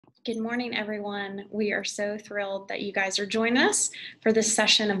Good morning, everyone. We are so thrilled that you guys are joining us for this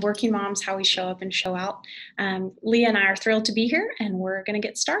session of Working Moms, How We Show Up and Show Out. Leah and I are thrilled to be here, and we're going to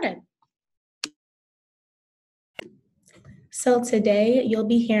get started. So today you'll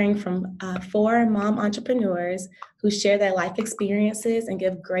be hearing from 4 mom entrepreneurs who share their life experiences and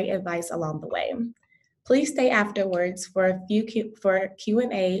give great advice along the way. Please stay afterwards for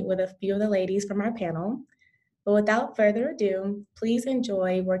Q&A with a few of the ladies from our panel. But without further ado, please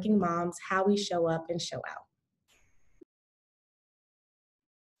enjoy Working Moms, How We Show Up and Show Out.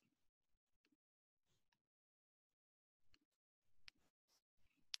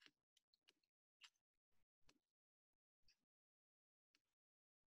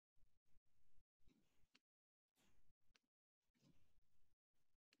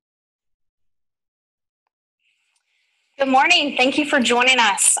 Good morning. Thank you for joining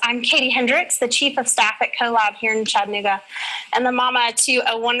us. I'm Katie Hendricks, the Chief of Staff at CoLab here in Chattanooga, and the mama to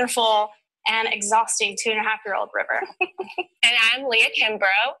a wonderful and exhausting 2.5-year-old River. And I'm Leah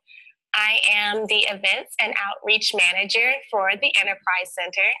Kimbrough. I am the Events and Outreach Manager for the Enterprise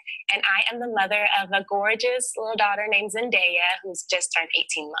Center, and I am the mother of a gorgeous little daughter named Zendaya, who's just turned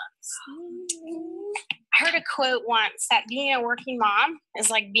 18 months. I heard a quote once that being a working mom is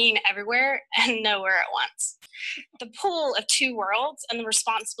like being everywhere and nowhere at once. The pull of two worlds and the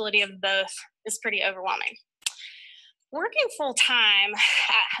responsibility of both is pretty overwhelming. Working full-time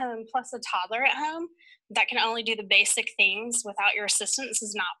at home plus a toddler at home that can only do the basic things without your assistance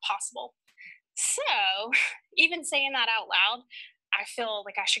is not possible. So even saying that out loud, I feel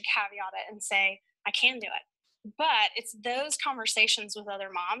like I should caveat it and say, I can do it. But it's those conversations with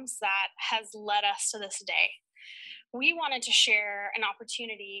other moms that has led us to this day. We wanted to share an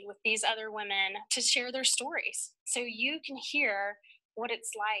opportunity with these other women to share their stories so you can hear what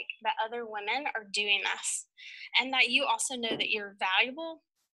it's like that other women are doing this, and that you also know that you're valuable,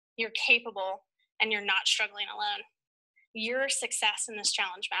 you're capable, and you're not struggling alone. Your success in this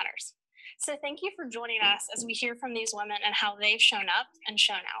challenge matters. So thank you for joining us as we hear from these women and how they've shown up and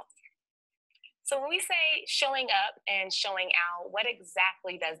shown out. So when we say showing up and showing out, what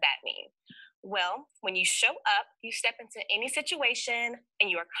exactly does that mean? Well, when you show up, you step into any situation and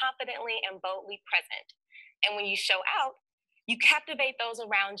you are confidently and boldly present. And when you show out, you captivate those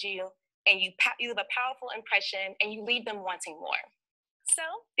around you and you leave a powerful impression and you leave them wanting more. So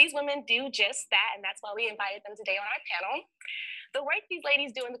these women do just that, and that's why we invited them today on our panel. The work these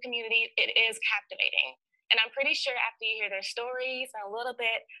ladies do in the community, it is captivating. And I'm pretty sure after you hear their stories and a little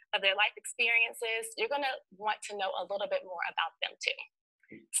bit of their life experiences, you're going to want to know a little bit more about them too.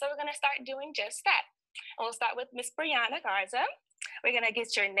 So we're going to start doing just that. And we'll start with Miss Brianna Garza. We're going to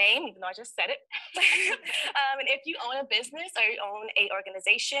get your name, even though I just said it. And if you own a business or you own an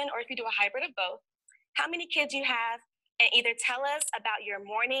organization, or if you do a hybrid of both, how many kids you have, and either tell us about your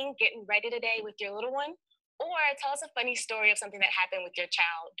morning getting ready today with your little one, or tell us a funny story of something that happened with your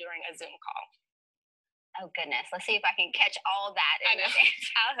child during a Zoom call. Oh, goodness. Let's see if I can catch all that. I know.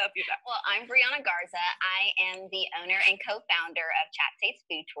 I'll help you out. Well, I'm Brianna Garza. I am the owner and co-founder of Chat Taste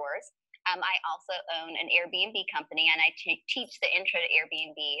Food Tours. I also own an Airbnb company, and I teach the intro to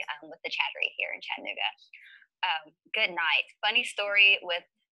Airbnb with the Chattery here in Chattanooga. Good night. Funny story with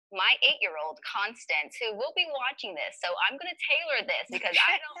my 8-year-old, Constance, who will be watching this. So I'm going to tailor this because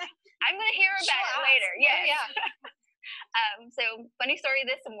I'm going to hear about it later. Yes. Yeah. So funny story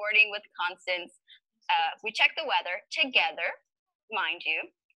this morning with Constance. We checked the weather together, mind you,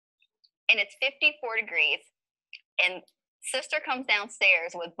 and it's 54 degrees. And sister comes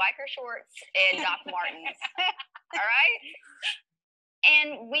downstairs with biker shorts and Doc Martens. All right?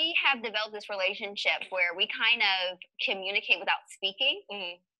 And we have developed this relationship where we kind of communicate without speaking.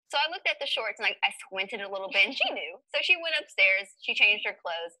 Mm-hmm. So I looked at the shorts and I squinted a little bit, and she knew. So she went upstairs, she changed her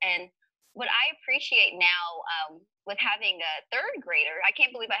clothes, and what I appreciate now with having a third grader, I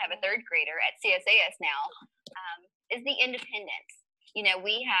can't believe I have a third grader at CSAS now, is the independence. You know,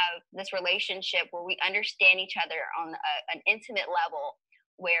 we have this relationship where we understand each other on an intimate level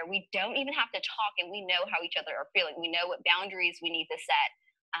where we don't even have to talk, and we know how each other are feeling. We know what boundaries we need to set.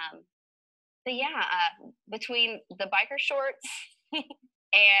 But yeah, between the biker shorts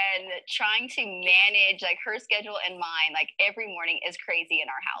and trying to manage like her schedule and mine, like every morning is crazy in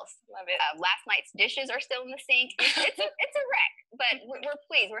our house. Love it. Last night's dishes are still in the sink. It's a wreck, but we're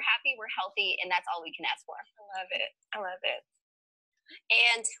pleased. We're happy. We're healthy, and that's all we can ask for. I love it. I love it.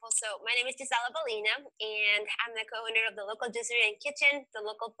 And also, my name is Gisela Balina, and I'm the co-owner of the local Dessert and Kitchen, the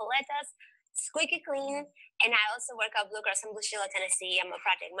local Paletas, Squeaky Clean, and I also work at Bluegrass in Blue Shiloh, Tennessee. I'm a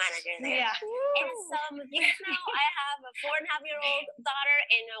project manager there. Yeah. And some of you know, I have a 4.5-year-old daughter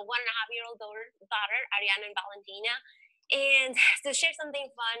and a 1.5-year-old daughter, Ariana and Valentina. And to share something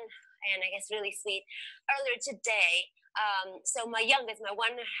fun and I guess really sweet, earlier today, so my youngest, my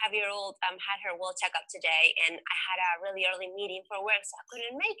 1.5-year-old, had her well checkup today, and I had a really early meeting for work, so I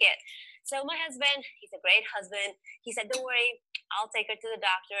couldn't make it. So my husband, he's a great husband. He said, "Don't worry, I'll take her to the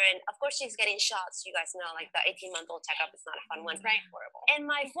doctor." And of course, she's getting shots. You guys know, like the 18-month-old checkup is not a fun one. Right. Horrible. And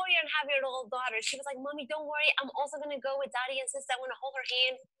my 4.5-year-old daughter, she was like, "Mommy, don't worry. I'm also gonna go with Daddy and Sister. I want to hold her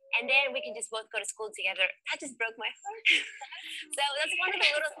hand, and then we can just both go to school together." That just broke my heart. So that's one of the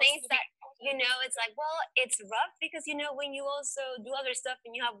little things that, it's like, well, it's rough because, when you also do other stuff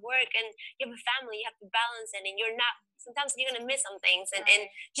and you have work and you have a family, you have to balance it, and sometimes you're going to miss some things, and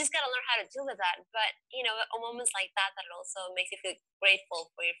just got to learn how to deal with that. But, at moments like that, it also makes you feel grateful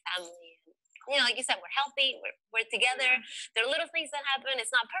for your family. And, like you said, we're healthy, we're together. There are little things that happen.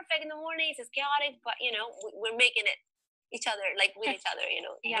 It's not perfect in the mornings, it's chaotic, but, we're making it each other, like with each other,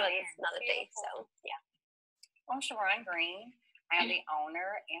 Yeah. It's another day. So, yeah. I'm Sharon Green. I am the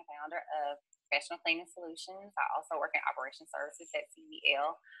owner and founder of Professional Cleaning Solutions. I also work in operation services at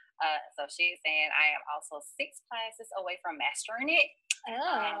CBL Associates, and I am also 6 classes away from mastering it. Oh,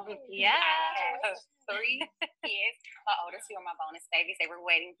 I have 3 kids. My oldest 2 are my bonus babies. They were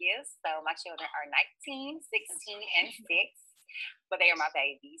wedding gifts. So my children are 19, 16, and 6. But they are my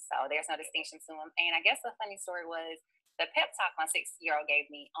babies, so there's no distinction to them. And I guess the funny story was the pep talk my 6-year-old gave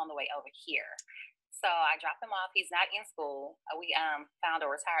me on the way over here. So I dropped him off. He's not in school. We found a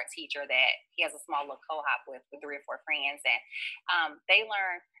retired teacher that he has a small little co-op with 3 or 4 friends. And they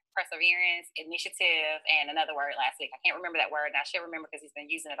learn perseverance, initiative, and another word last week. I can't remember that word, and I should remember because he's been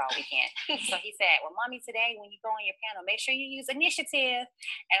using it all weekend. So he said, "Well, Mommy, today when you go on your panel, make sure you use initiative."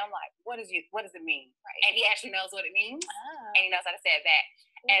 And I'm like, what does it mean? Right. And he actually knows what it means, and he knows how to say it back.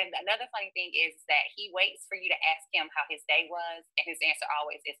 And another funny thing is that he waits for you to ask him how his day was, and his answer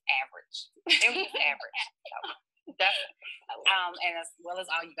always is average. It was just average. So that's, and as well as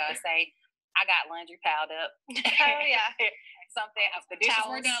all you guys say, I got laundry piled up. Oh, yeah. The dishes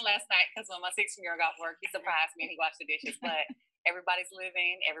were done last night because when my 16-year-old got work, he surprised me and he washed the dishes. But everybody's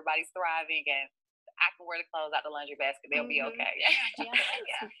living, everybody's thriving, and I can wear the clothes out the laundry basket. They'll be okay.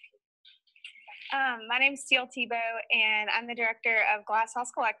 Yeah. My name's Teal Tebow, and I'm the director of Glass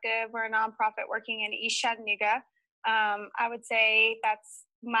House Collective. We're a nonprofit working in East Chattanooga. I would say that's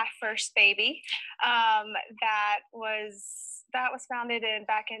my first baby. That was founded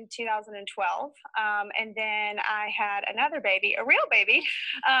back in 2012. And then I had another baby, a real baby,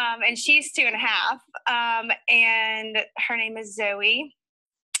 and she's 2.5. And her name is Zoe.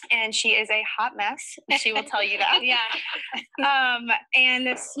 And she is a hot mess. She will tell you that. Yeah. And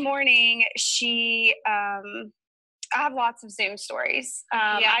this morning, I have lots of Zoom stories.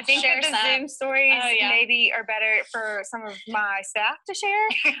 I think that the Zoom stories maybe are better for some of my staff to share.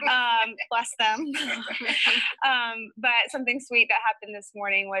 Bless them. But something sweet that happened this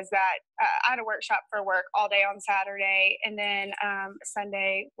morning was that I had a workshop for work all day on Saturday, and then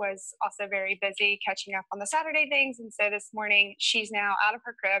Sunday was also very busy catching up on the Saturday things. And so this morning, she's now out of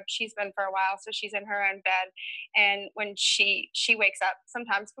her crib. She's been for a while, so she's in her own bed. And when she wakes up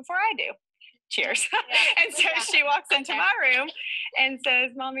sometimes before I do. Cheers. And so she walks into my room and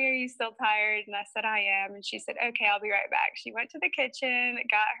says, "Mommy, are you still tired?" And I said, "I am." And she said, "Okay, I'll be right back." She went to the kitchen,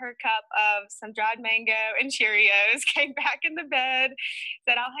 got her cup of some dried mango and Cheerios, came back in the bed,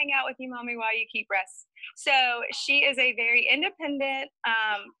 said, "I'll hang out with you, Mommy, while you keep rest." So she is a very independent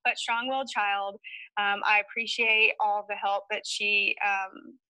but strong-willed child. I appreciate all the help that she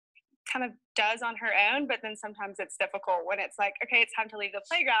kind of does on her own, but then sometimes it's difficult when it's like, okay, it's time to leave the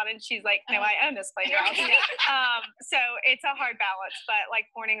playground, and she's like, "No, I own this playground." So it's a hard balance, but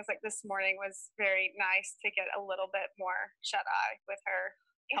like mornings like this morning was very nice to get a little bit more shut-eye with her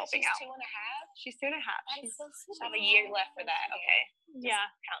helping out. She's 2.5? She's 2.5. That's so sweet. I have a year left for that. Okay.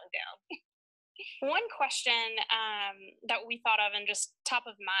 Yeah. Counting down. One question that we thought of and just top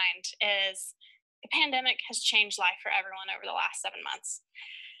of mind is the pandemic has changed life for everyone over the last 7 months.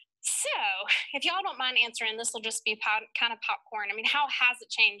 So if y'all don't mind answering, this will just be kind of popcorn. I mean, how has it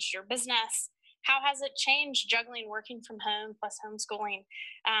changed your business? How has it changed juggling working from home plus homeschooling?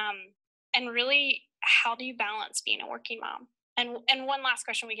 And really, how do you balance being a working mom? And one last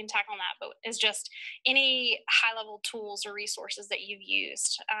question we can tackle on that, but is just any high-level tools or resources that you've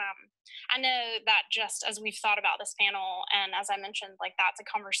used. I know that just as we've thought about this panel, and as I mentioned, like that's a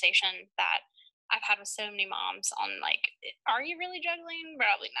conversation that I've had with so many moms on like, are you really juggling?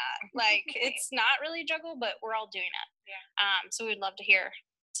 Probably not. Like it's not really juggle, but we're all doing it. Yeah. So we'd love to hear.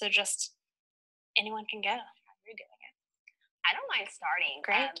 So just anyone can go. You're doing it. I don't mind starting.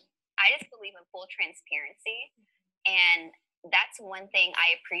 Great. I just believe in full transparency. And that's one thing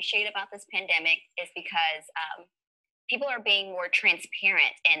I appreciate about this pandemic is because people are being more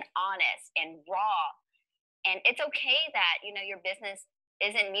transparent and honest and raw. And it's okay that, you know, your business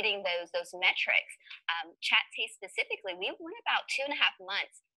isn't meeting those metrics. Chat Taste specifically, we went about 2.5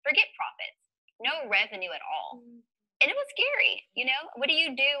 months, forget profits, no revenue at all. And it was scary. You know, what do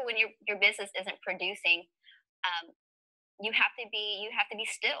you do when your business isn't producing? You have to be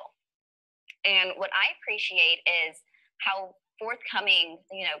still. And what I appreciate is how forthcoming,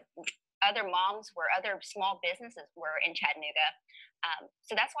 you know, other moms were, other small businesses were in Chattanooga.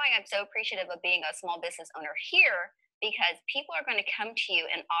 So that's why I'm so appreciative of being a small business owner here, because people are going to come to you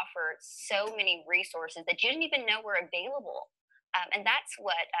and offer so many resources that you didn't even know were available. And that's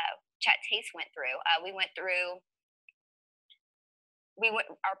what Chat Taste went through.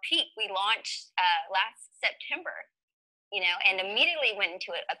 Our peak, we launched last September, you know, and immediately went into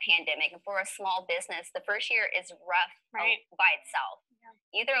a pandemic. And for a small business, the first year is rough by itself. Yeah.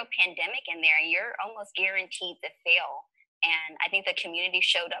 You throw a pandemic in there, you're almost guaranteed to fail. And I think the community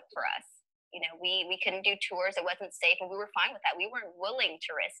showed up for us. You know, we couldn't do tours, it wasn't safe, and we were fine with that. We weren't willing to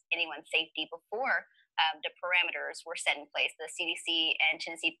risk anyone's safety before the parameters were set in place, the CDC and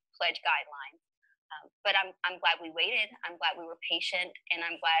Tennessee Pledge guidelines. But I'm glad we waited. I'm glad we were patient, and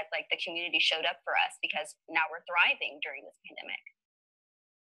I'm glad like the community showed up for us, because now we're thriving during this pandemic.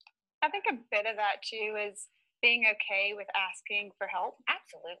 I think a bit of that too is being okay with asking for help.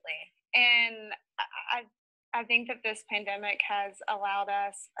 Absolutely. And I think that this pandemic has allowed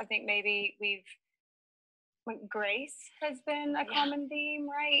us, I think maybe grace has been a common theme,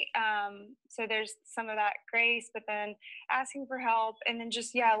 right? So there's some of that grace, but then asking for help, and then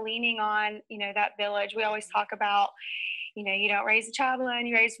just, leaning on, you know, that village. We always talk about, you know, you don't raise a child alone,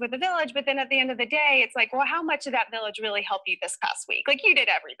 you raise with a village. But then at the end of the day, it's like, well, how much of that village really helped you this past week? Like, you did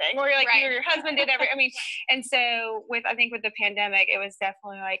everything, or like your husband did everything. I mean, and so I think with the pandemic, it was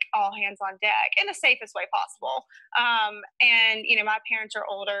definitely like all hands on deck in the safest way possible. And, you know, my parents are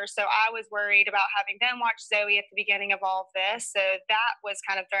older, so I was worried about having them watch Zoe at the beginning of all of this. So that was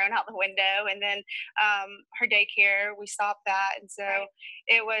kind of thrown out the window. And then her daycare, we stopped that. And so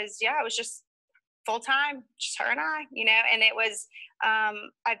it was just full time, just her and I, you know, and it was,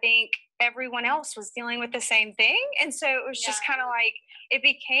 I think everyone else was dealing with the same thing. And so it was just kind of like, it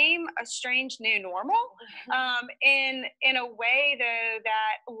became a strange new normal, in a way though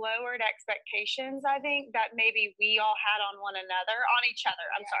that lowered expectations. I think that maybe we all had on one another, on each other.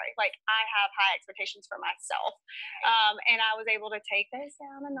 I'm sorry. Like, I have high expectations for myself. And I was able to take those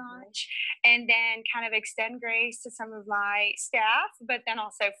down a notch, and then kind of extend grace to some of my staff, but then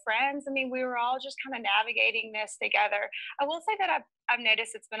also friends. I mean, we were all just kind of navigating this together. I will say that I've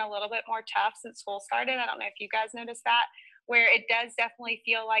noticed it's been a little bit more tough since school started. I don't know if you guys noticed that, where it does definitely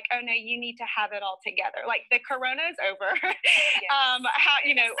feel like, oh no, you need to have it all together. Like, the corona is over. How,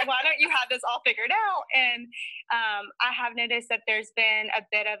 you know, why don't you have this all figured out? And I have noticed that there's been a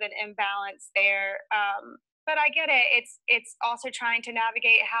bit of an imbalance there. But I get it. It's also trying to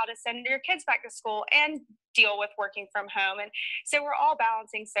navigate how to send your kids back to school and deal with working from home. And so we're all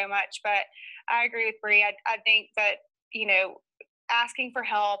balancing so much. But I agree with Bree. I think that, you know, asking for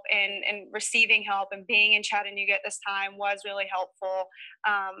help and receiving help and being in Chattanooga at this time was really helpful.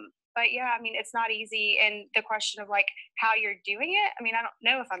 But yeah, I mean, it's not easy. And the question of like how you're doing it, I mean, I don't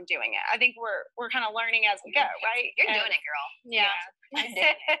know if I'm doing it. I think we're kind of learning as we go, right? You're doing it, girl. Yeah.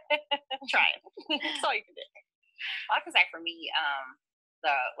 Trying. That's all you can do. Well, I can say for me,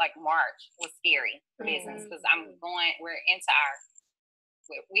 the March was scary for business, because we're into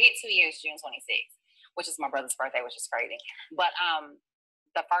we had 2 years, June 26th, which is my brother's birthday, which is crazy. But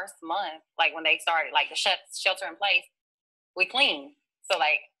the first month, like when they started, like the shelter in place, we cleaned. So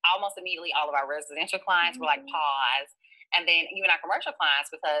like almost immediately, all of our residential clients were like paused. And then even our commercial clients,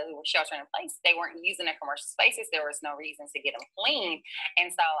 because we were sheltering in place, they weren't using their commercial spaces. There was no reason to get them clean.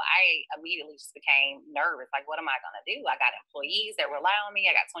 And so I immediately just became nervous. Like, what am I going to do? I got employees that rely on me.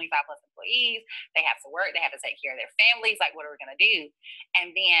 I got 25 plus employees. They have to work. They have to take care of their families. Like, what are we going to do?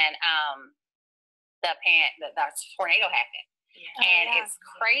 And then the tornado happened. It's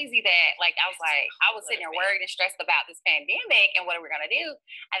crazy that I was sitting there worried and stressed about this pandemic and what are we going to do?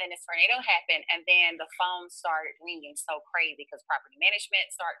 And then this tornado happened, and then the phone started ringing so crazy because property management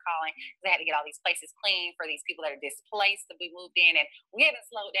started calling. They had to get all these places clean for these people that are displaced to be moved in, and we haven't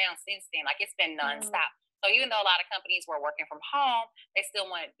slowed down since then. Like, it's been nonstop. So even though a lot of companies were working from home, they still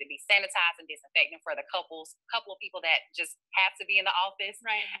wanted to be sanitized and disinfecting for the couple of people that just have to be in the office.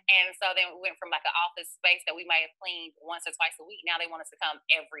 Right. And so then we went from like an office space that we might have cleaned once or twice a week. Now they want us to come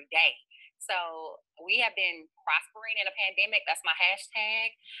every day. So we have been prospering in a pandemic. That's my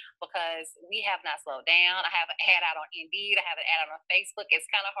hashtag, because we have not slowed down. I have an ad out on Indeed. I have an ad out on Facebook. It's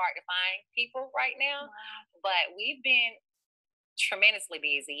kind of hard to find people right now, but we've been tremendously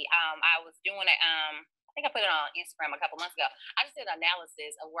busy. I was doing it. I think I put it on Instagram a couple months ago. I just did an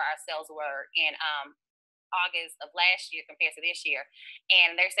analysis of where our sales were in August of last year compared to this year,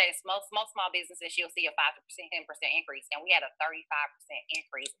 and they're saying most small businesses you'll see a 5 to 10% increase, and we had a 35%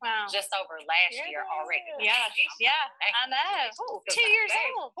 increase just over last year already. Yeah, I know. Ooh, 2 years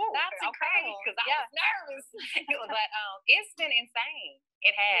old. That's incredible. Because I was nervous, but it's been insane.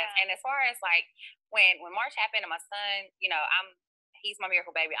 It has, and as far as like when March happened, and my son, he's my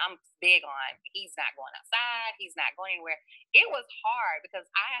miracle baby. I'm big on he's not going outside. He's not going anywhere. It was hard because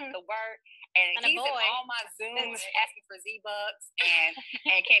I have to work, and he's in all my Zooms asking for Z-Bucks and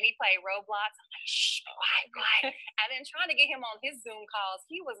can he play Roblox? I'm like, shh, quiet. And then trying to get him on his Zoom calls,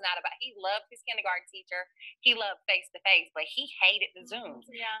 he loved his kindergarten teacher. He loved face-to-face, but he hated the Zooms.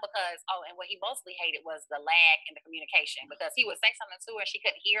 Because, and what he mostly hated was the lag in the communication, because he would say something to her and she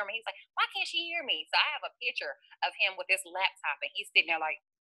couldn't hear him. He's like, why can't she hear me? So I have a picture of him with this laptop, and he's sitting there like,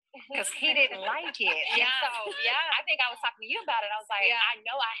 because he didn't like it. I think I was talking to you about it. I was like, I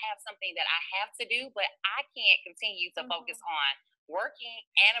know I have something that I have to do, but I can't continue to focus on working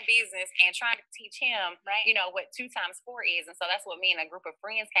and a business and trying to teach him, what 2 times 4 is. And so that's what me and a group of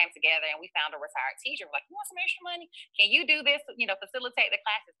friends came together, and we found a retired teacher. We're like, you want some extra money? Can you do this? Facilitate the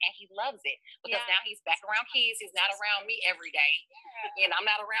classes. And he loves it, because now he's back around kids. He's not around me every day. And I'm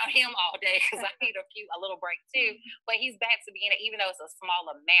not around him all day, because I need a little break too. But he's back to being, even though it's a small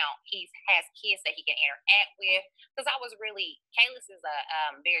amount, he has kids that he can interact with. Because Kalis is a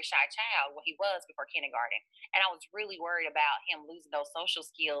very shy child. Well, he was before kindergarten. And I was really worried about him losing those social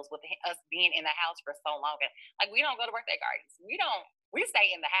skills with us being in the house for so long. And like, we don't go to birthday parties. We stay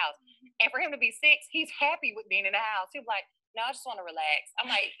in the house. And for him to be 6, he's happy with being in the house. He's like, no, I just want to relax.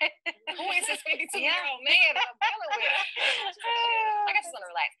 I'm like, who is this 52-year-old man that I'm dealing with? Like, I just want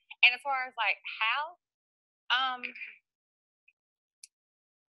to relax. And as far as like how,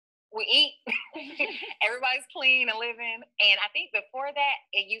 we eat, everybody's clean and living. And I think before that,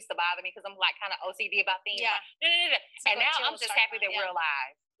 it used to bother me because I'm like kind of OCD about things. Like, and now I'm just happy that we're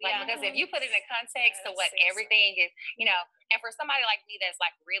alive. Because if you put it in context to what everything is, and for somebody like me that's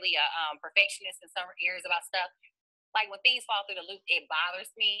like really a perfectionist in some areas about stuff, like when things fall through the loop, it bothers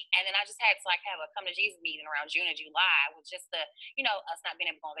me. And then I just had to like have a come to Jesus meeting around June and July with just us not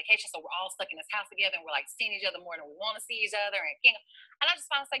being able to go on vacation. So we're all stuck in this house together, and we're like seeing each other more than we want to see each other. And I just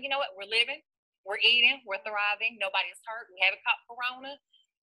finally said, you know what? We're living, we're eating, we're thriving. Nobody's hurt. We haven't caught corona.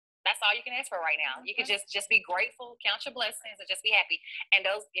 That's all you can ask for right now. You can just be grateful, count your blessings, and just be happy. And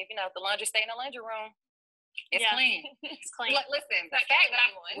those, if the laundry stay in the laundry room, it's clean. It's clean. Listen, the fact that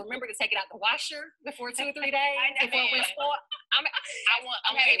I remember to take it out the washer before 2 or 3 days before it went spoiled, I'm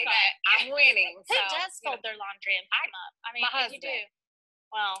winning. I'm winning. Who does fold their laundry and put them up? I mean, my husband. You do.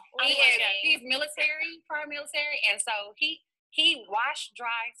 Well, he's military, prior military, and so he wash,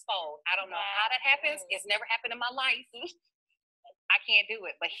 dry, fold. I don't know how that happens. It's never happened in my life. I can't do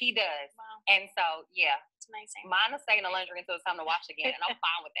it, but he does. Wow. And so, it's amazing. Mine will stay in the laundry until it's time to wash again, and I'm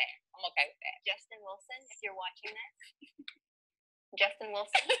fine with that. I'm okay with that. Justin Wilson, if you're watching this. Justin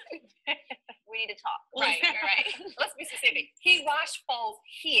Wilson, we need to talk. Right. Let's be specific. He folds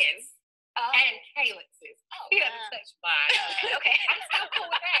his and Calix's. He doesn't touch mine. Okay. I'm so cool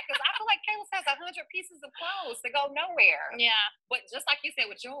with that, because I feel like Calix has 100 pieces of clothes to go nowhere. Yeah. But just like you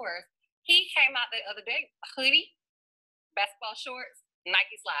said with yours, he came out the other day, hoodie, basketball shorts,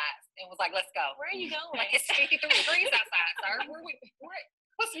 Nike slides, and was like, let's go. Where are you going? Like, it's 53 degrees outside, sir.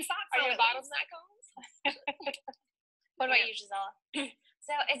 Put some socks on. Are your bottoms not cold? What about you, Gisela?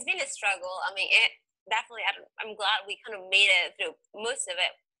 So it's been a struggle. I mean, it definitely, I'm glad we kind of made it through most of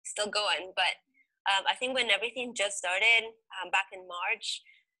it, still going. But I think when everything just started back in March,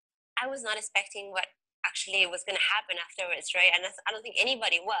 I was not expecting what actually was going to happen afterwards, right? And I don't think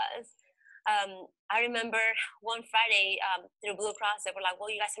anybody was. I remember one Friday through Blue Cross, they were like,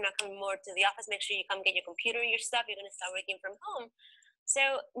 well, you guys are not coming more to the office. Make sure you come get your computer and your stuff. You're going to start working from home.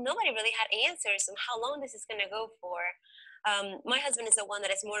 So nobody really had answers on how long this is going to go for. My husband is the one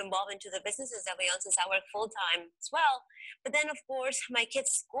that is more involved into the businesses that we own, since I work full-time as well. But then, of course, my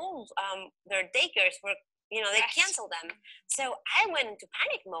kids' schools, their daycares were, they canceled them. So I went into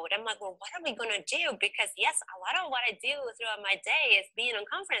panic mode. I'm like, well, what are we going to do? Because yes, a lot of what I do throughout my day is being on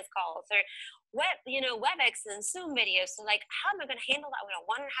conference calls or WebEx and Zoom videos. So like, how am I going to handle that with a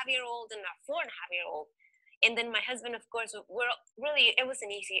 1.5-year-old and a 4.5-year-old? And then my husband, of course, it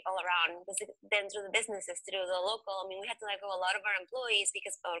wasn't easy all around. Because then through the businesses, through the local, I mean, we had to let go a lot of our employees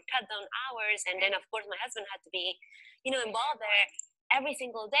because of cut down hours. And then, of course, my husband had to be, involved there every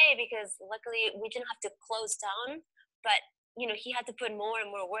single day because luckily we didn't have to close down. But, he had to put more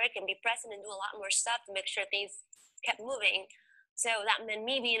and more work and be present and do a lot more stuff to make sure things kept moving. So that meant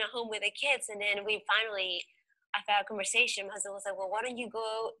me being at home with the kids. And then after our conversation, my husband was like, well, why don't you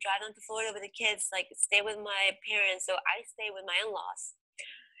go drive down to Florida with the kids, like stay with my parents. So I stay with my in-laws.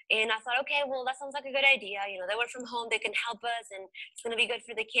 And I thought, okay, well, that sounds like a good idea. They work from home, they can help us, and it's going to be good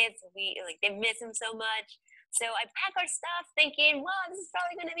for the kids. They miss them so much. So I pack our stuff thinking, well, this is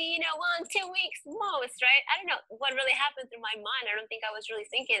probably going to be, 1-2 weeks most, right? I don't know what really happened through my mind. I don't think I was really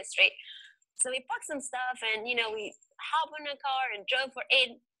thinking it straight. So we packed some stuff and, we hopped in a car and drove for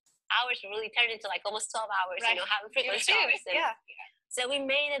 8 hours. Really turned into like almost 12 hours, right. Having frequent stops. Yeah. So we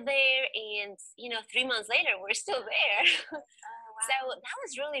made it there and, 3 months later, we're still there. So that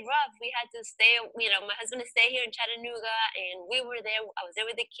was really rough. We had to stay, my husband would stay here in Chattanooga and we were there. I was there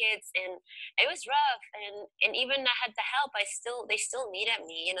with the kids and it was rough. And even I had the help, they still needed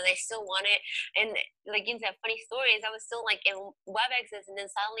me, they still wanted. And like, funny stories, I was still like in WebExes and then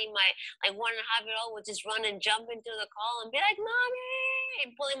suddenly my like 1.5-year-old would just run and jump into the call and be like, Mommy,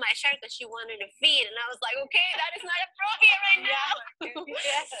 and pulling my shirt because she wanted to feed. And I was like, okay, that is not appropriate right now.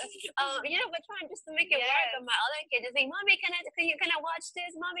 But trying just to make it work. And my other kid is like, Mommy, can I watch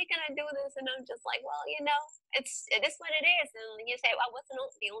this? Mommy, can I do this? And I'm just like, well, it is what it is. And you say, well, I wasn't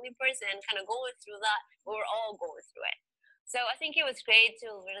the only person kind of going through that. We were all going through it. So I think it was great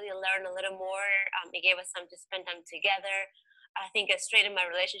to really learn a little more. It gave us time to spend time together. I think it straightened my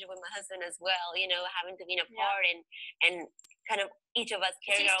relationship with my husband as well, having to be apart and kind of each of us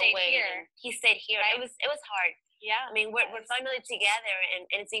carried our own weight. He stayed here. Right? It was hard. Yeah. I mean, we're finally together and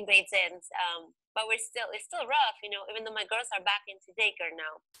it's in great sense. But it's still rough, even though my girls are back into daycare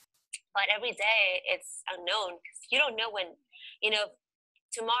now. But every day it's unknown because you don't know when,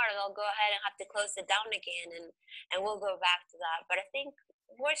 tomorrow they'll go ahead and have to close it down again and we'll go back to that. But I think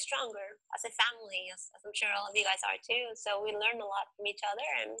we're stronger as a family, as I'm sure all of you guys are too. So we learn a lot from each other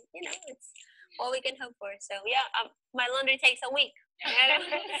and, it's what we can hope for. So yeah, my laundry takes a week.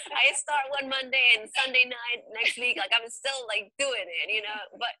 I start one Monday and Sunday night next week. Like I'm still like doing it,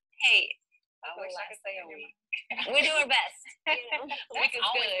 but hey, I wish I could say a week. We do our best. That's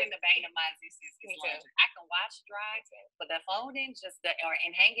always been the bane of my existence. I can wash dry, but the folding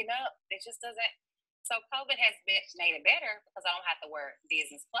and hanging up, it just doesn't. So COVID has made it better because I don't have to wear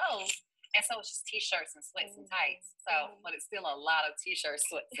business clothes. And so it's just t-shirts and sweats and tights. So, but it's still a lot of t-shirts,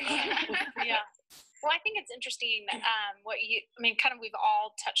 sweats, and tights. Yeah. Well, I think it's interesting we've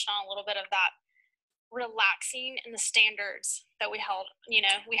all touched on a little bit of that relaxing in the standards that we held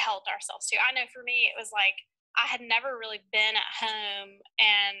ourselves to. I know for me, it was like, I had never really been at home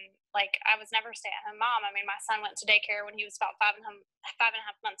and like, I was never a stay-at-home mom. I mean, my son went to daycare when he was about 5.5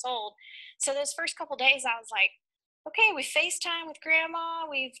 months old. So those first couple of days I was like, okay, we FaceTime with grandma.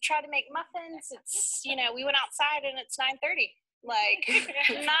 We've tried to make muffins. It's, we went outside and it's 9:30. Like,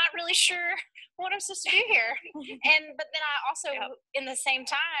 not really sure what I'm supposed to do here. But then I also, in the same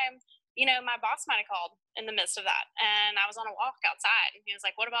time, my boss might have called in the midst of that. And I was on a walk outside and he was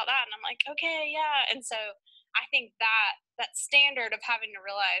like, what about that? And I'm like, okay, yeah. And so I think that standard of having to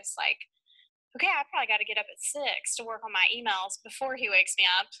realize like, okay, I probably got to get up at 6 to work on my emails before he wakes me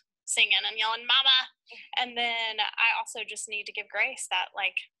up singing and yelling, Mama. And then I also just need to give grace that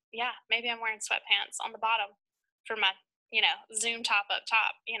like, yeah, maybe I'm wearing sweatpants on the bottom for my, Zoom top up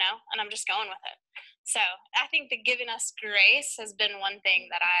top, and I'm just going with it. So I think that giving us grace has been one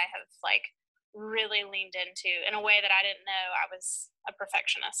thing that I have like really leaned into in a way that I didn't know I was a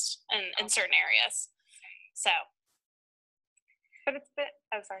perfectionist in certain areas. So. But it's been,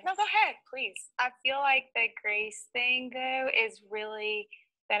 sorry. No, go ahead, please. I feel like the grace thing though is really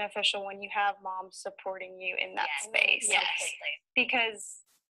beneficial when you have moms supporting you in that space. Yes. Because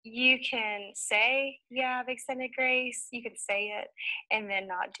you can say, yeah, I've extended grace. You can say it and then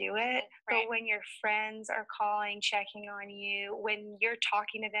not do it. Right. But when your friends are calling, checking on you, when you're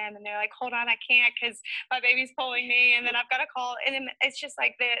talking to them and they're like, hold on, I can't because my baby's pulling me and then I've got to call. And then it's just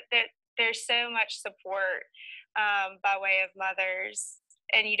like there's so much support by way of mothers.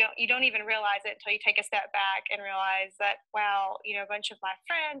 And you don't even realize it until you take a step back and realize that, wow, a bunch of my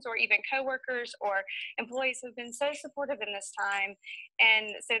friends or even coworkers or employees have been so supportive in this time.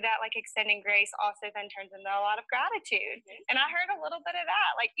 And so that like extending grace also then turns into a lot of gratitude. And I heard a little bit of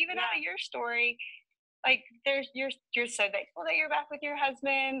that, like even out of your story, like you're so thankful that you're back with your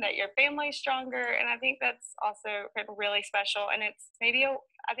husband, that your family's stronger, and I think that's also really special. And it's maybe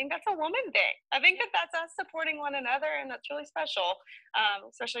I think that's a woman thing. I think that's us supporting one another, and that's really special,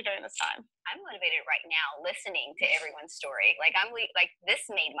 especially during this time. I'm motivated right now listening to everyone's story. Like this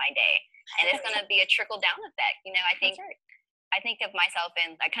made my day, and it's going to be a trickle down effect. I think of myself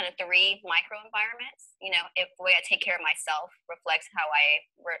in kind of 3 micro environments. If the way I take care of myself reflects how I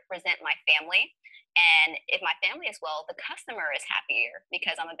represent my family. And if my family is well, the customer is happier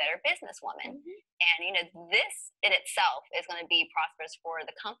because I'm a better businesswoman. Mm-hmm. And, this in itself is going to be prosperous for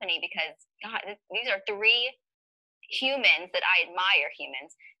the company because, God, these are 3 humans that I admire.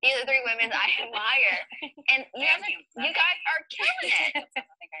 These are 3 women I admire. And you guys are killing it.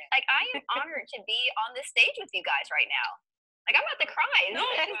 Like, I am honored to be on this stage with you guys right now. Like, I'm about to cry. No,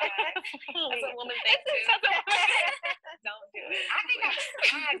 that's a woman thing too. Don't do it. I think I've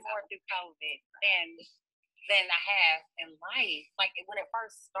had more through COVID than I have in life. Like when it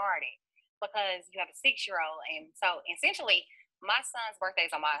first started, because you have a 6-year-old, and so essentially, my son's birthday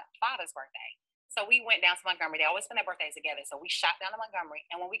is on my father's birthday. So we went down to Montgomery. They always spend their birthdays together. So we shot down to Montgomery,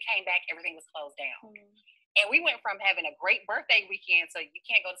 and when we came back, everything was closed down. Mm-hmm. And we went from having a great birthday weekend, so you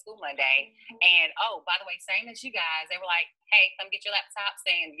can't go to school Monday. And, by the way, same as you guys, they were like, hey, come get your laptops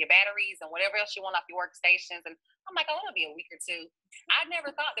and your batteries and whatever else you want off your workstations. And I'm like, it'll be a week or 2. I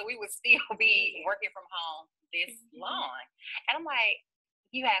never thought that we would still be working from home this long. And I'm like,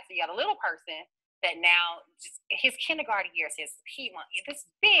 you got a little person that now just his kindergarten years, this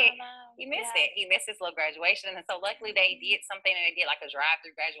big, he missed it. He missed his little graduation. And so luckily they did something, and they did like a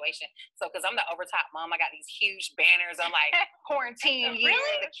drive-through graduation. So, cause I'm the overtop mom, I got these huge banners. I'm like, quarantine year,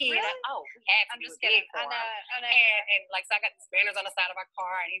 the kid. Really? Oh, we had to. I'm just kidding. I know. And like, so I got these banners on the side of our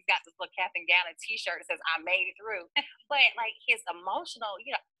car, and he's got this little cap and gown and t-shirt that says, I made it through. But like his emotional,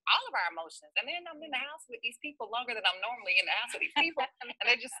 all of our emotions. And then I'm in the house with these people longer than I'm normally in the house with these people. And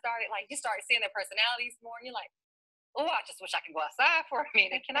they just started you start seeing their personalities more, and you're like, oh, I just wish I could go outside for a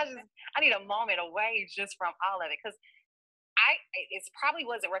minute. I need a moment away just from all of it. Because it probably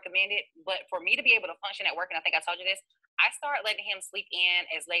wasn't recommended, but for me to be able to function at work, and I think I told you this, I started letting him sleep in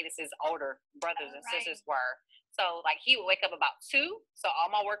as late as his older brothers and sisters were. So he would wake up about 2, so all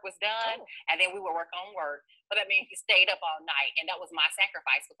my work was done, and then we would work on work. But that means he stayed up all night, and that was my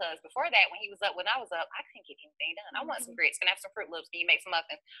sacrifice, because before that, when I was up, I couldn't get anything done. I want some grits, can I have some Fruit Loops, can you make some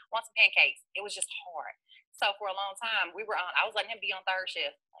muffins, I want some pancakes. It was just hard. So for a long time, I was letting him be on 3rd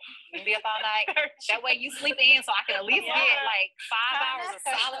shift. You can be up all night. That way you sleep in, so I can at least get 5 hours of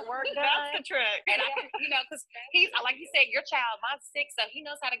solid work done. That's the trick. And I can, because he's, like you said, your child, mine's 6, so he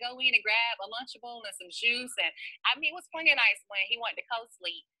knows how to go in and grab a Lunchable and some juice. And it was plenty of nights when he went to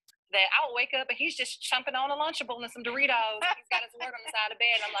co-sleep that I would wake up and he's just chumping on a Lunchable and some Doritos. He's got his word on the side of the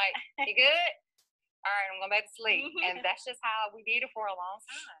bed. And I'm like, you good? All right, I'm going back to sleep. And that's just how we did it for a long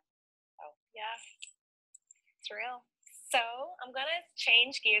time. So, yeah. It's real. So I'm going to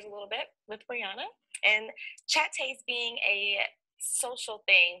change gears a little bit with Brianna. And Chat Taste being a social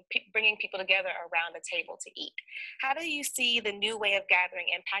thing, bringing people together around a table to eat. How do you see the new way of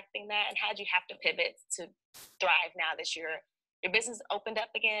gathering impacting that? And how do you have to pivot to thrive now that your business opened up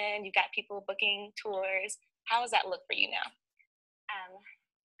again? You got people booking tours. How does that look for you now?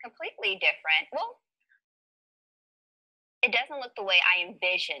 Completely different. Well, it doesn't look the way I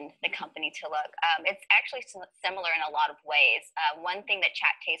envisioned the company to look. It's actually similar in a lot of ways. One thing that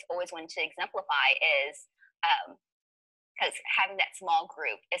Chat Taste always wanted to exemplify is because having that small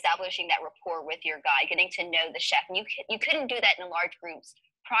group, establishing that rapport with your guide, getting to know the chef. And you couldn't do that in large groups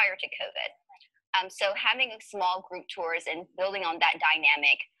prior to COVID. So having a small group tours and building on that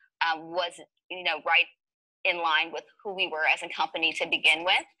dynamic was, right in line with who we were as a company to begin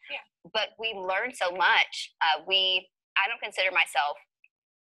with. Yeah. But we learned so much. I don't consider myself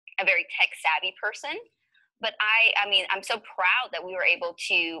a very tech-savvy person, but I'm so proud that we were able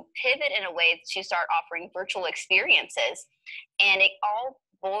to pivot in a way to start offering virtual experiences. And it all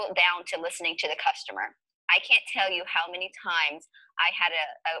boiled down to listening to the customer. I can't tell you how many times I had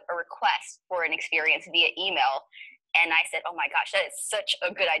a request for an experience via email, and I said, "Oh my gosh, that is such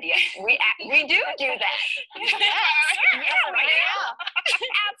a good idea. We do that.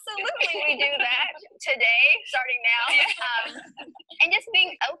 Absolutely, we do that today, starting now." And just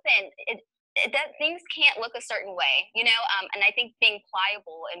being open. That things can't look a certain way, and I think being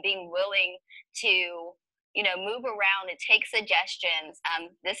pliable and being willing to, move around and take suggestions.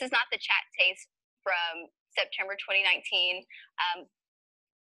 This is not the Chat Taste from September 2019.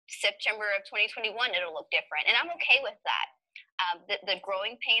 September of 2021, it'll look different. And I'm okay with that. The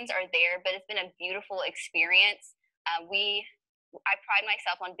growing pains are there, but it's been a beautiful experience. I pride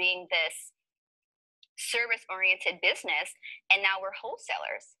myself on being this service-oriented business, and now we're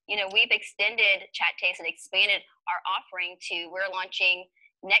wholesalers. You know, we've extended Chat Taste and expanded our offering to, we're launching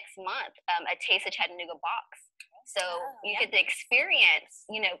next month a Taste of Chattanooga box. So you get to experience,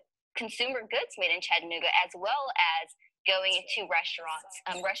 you know, consumer goods made in Chattanooga, as well as going into restaurants.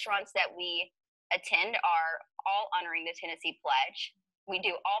 Restaurants that we attend are all honoring the Tennessee Pledge. We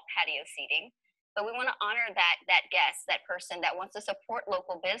do all patio seating, but we want to honor that guest, that person that wants to support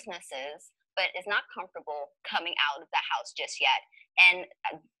local businesses, but is not comfortable coming out of the house just yet. And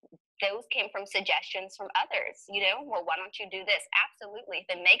those came from suggestions from others. You know, well, why don't you do this? Absolutely,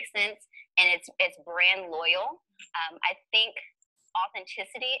 if it makes sense and it's brand loyal. I think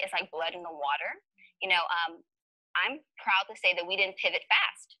authenticity is like blood in the water. You know, I'm proud to say that we didn't pivot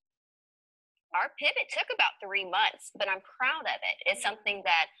fast. Our pivot took about 3 months, but I'm proud of it. It's something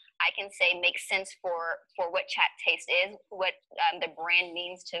that I can say makes sense for what Chat Taste is, what the brand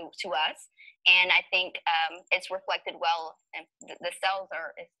means to us. And I think it's reflected well, and the sales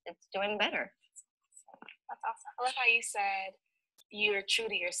it's doing better. That's awesome. I love how you said you're true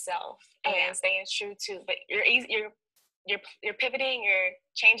to yourself and staying true to, but you're pivoting, you're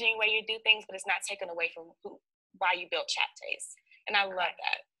changing the way you do things, but it's not taken away from why you built Chat Taste. And I love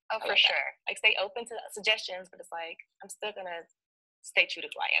that. Oh, for sure. Like, stay open to suggestions, but it's like, I'm still going to stay true to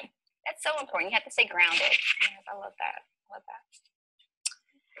who I am. That's so important. You have to stay grounded. Yes, I love that.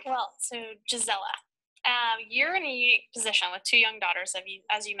 Well, so Gisela, you're in a unique position with 2 young daughters,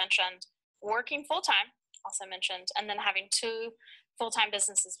 as you mentioned, working full-time, also mentioned, and then having 2 full-time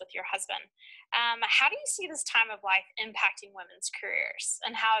businesses with your husband. How do you see this time of life impacting women's careers,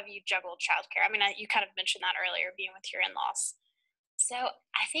 and how have you juggled childcare? I mean, you kind of mentioned that earlier, being with your in-laws. So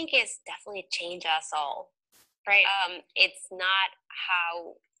I think it's definitely changed us all. Right. It's not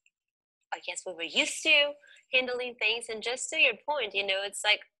how I guess we were used to handling things. And just to your point, you know, it's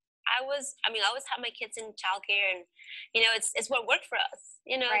like I always have my kids in childcare, and you know, it's what worked for us.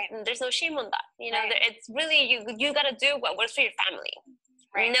 You know, right. There's no shame on that. You know, right. It's really you got to do what works for your family.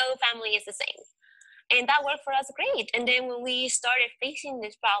 Right. No family is the same. And that worked for us great. And then when we started facing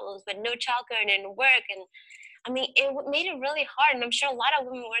these problems with no childcare and work, and I mean, it made it really hard. And I'm sure a lot of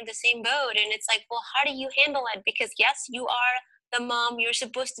women were in the same boat. And it's like, well, how do you handle it? Because yes, you are the mom. You're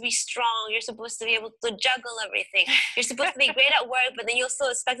supposed to be strong. You're supposed to be able to juggle everything. You're supposed to be great at work, but then you're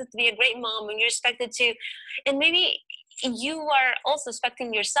also expected to be a great mom. And you're expected to, and maybe you are also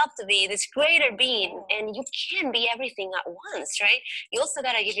expecting yourself to be this greater being, and you can't be everything at once, right? You also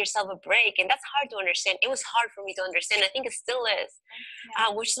got to give yourself a break, and that's hard to understand. It was hard for me to understand. I think it still is,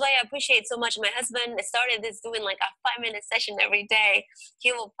 which is why I appreciate so much my husband started this doing like a 5-minute session every day.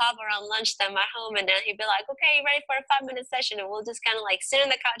 He will pop around lunchtime at home, and then he'd be like, okay, you ready for a 5-minute session? And we'll just kind of like sit on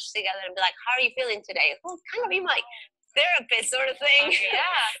the couch together and be like, how are you feeling today? We'll kind of be like therapist sort of thing.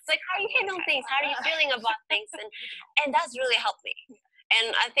 It's like, how are you handling things? How are you feeling about things? And that's really helped me.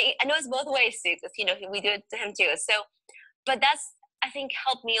 And I know it's both ways too, because you know we do it to him too. So, but that's, I think,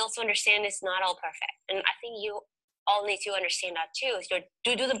 helped me also understand it's not all perfect. And I think you all need to understand that too. Is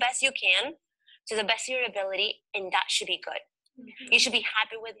do the best you can to the best of your ability, and that should be good. You should be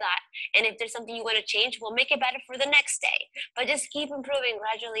happy with that. And if there's something you want to change, we'll make it better for the next day. But just keep improving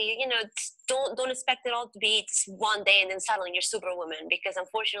gradually. You know, don't expect it all to be just one day and then suddenly you're superwoman, because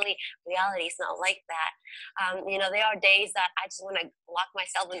unfortunately reality is not like that. You know, there are days that I just want to lock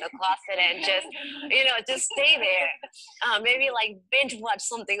myself in the closet and just stay there. Maybe like binge watch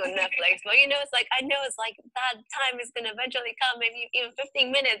something on Netflix. But you know, it's like, I know it's like that time is going to eventually come, maybe even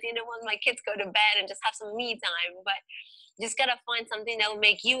 15 minutes, you know, when my kids go to bed, and just have some me time. But just gotta find something that will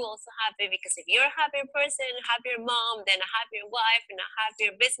make you also happy, because if you're a happier person, a happier mom, then a happier wife and a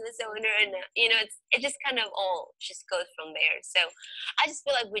happier business owner, and you know, it just kind of all just goes from there. So I just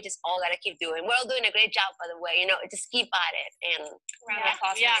feel like we just all gotta keep doing. We're all doing a great job, by the way. You know, just keep at it and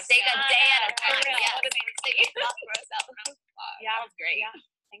take a day at a time. Yeah, that was great. Yeah,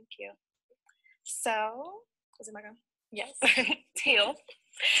 thank you. So, is it my turn? Yes. Teal,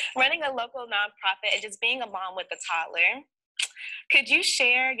 running a local nonprofit and just being a mom with a toddler, could you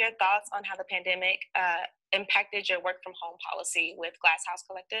share your thoughts on how the pandemic impacted your work from home policy with Glass House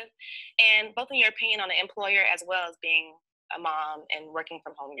Collective, and both in your opinion on the employer as well as being a mom and working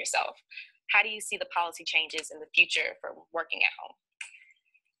from home yourself? How do you see the policy changes in the future for working at home?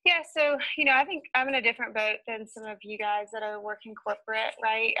 Yeah, so, you know, I think I'm in a different boat than some of you guys that are working corporate,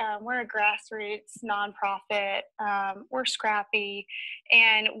 right? We're a grassroots nonprofit. We're scrappy,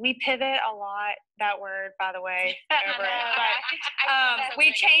 and we pivot a lot that word, by the way. Over it. But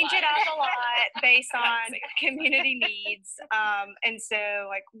we change it up a lot based on community needs. And so,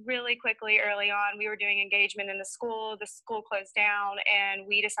 like, really quickly early on, we were doing engagement in the school. The school closed down, and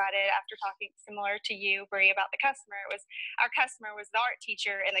we decided, after talking similar to you, Bree, about the customer, our customer was the art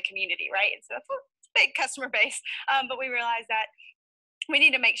teacher in the community, right? And so that's a big customer base. But we realized that we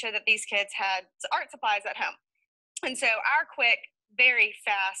need to make sure that these kids had art supplies at home. And so our quick, very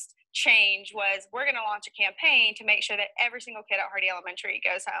fast change was, we're going to launch a campaign to make sure that every single kid at Hardy Elementary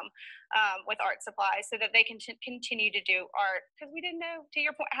goes home with art supplies so that they can continue to do art, because we didn't know, to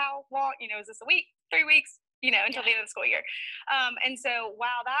your point, how long, is this a week, 3 weeks, until the end of the school year. And so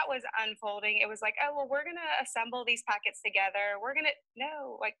while that was unfolding, it was like, oh, well, we're going to assemble these packets together. We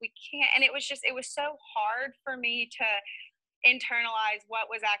can't. And it was so hard for me to internalize what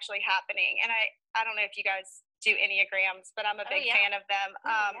was actually happening. And I don't know if you guys do Enneagrams, but I'm a big fan of them.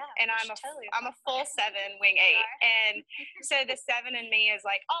 And I'm a full 7, wing 8. And so the 7 in me is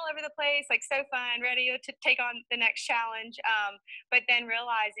like all over the place, like so fun, ready to take on the next challenge. But then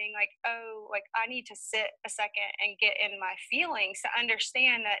realizing like, oh, like I need to sit a second and get in my feelings to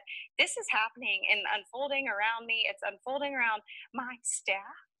understand that this is happening and unfolding around me. It's unfolding around my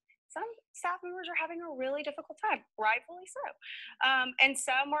staff. Some staff members are having a really difficult time, rightfully so. And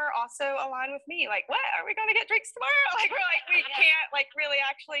some were also aligned with me, like, what, are we going to get drinks tomorrow? Like, we're like, we can't like really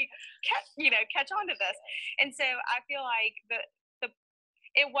actually catch on to this. And so I feel like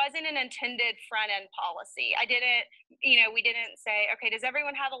it wasn't an intended front end policy. We didn't say, okay, does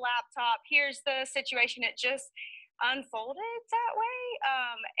everyone have a laptop? Here's the situation. It just unfolded that way.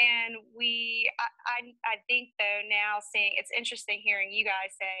 And I think though now it's interesting hearing you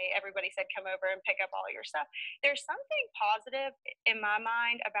guys say, everybody said, come over and pick up all your stuff. There's something positive in my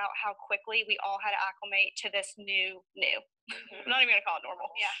mind about how quickly we all had to acclimate to this new. I'm not even gonna call it normal.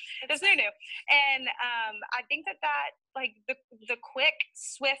 Yeah, this new. And I think that like the quick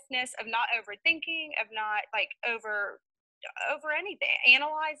swiftness of not overthinking, of not like over anything,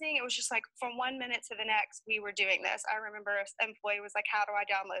 analyzing, it was just like from 1 minute to the next, we were doing this. I remember an employee was like, how do I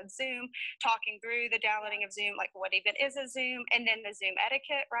download Zoom? Talking through the downloading of Zoom, like what even is a Zoom? And then the Zoom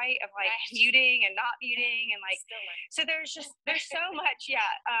etiquette, right? Of like muting and not muting, and like, so there's so much,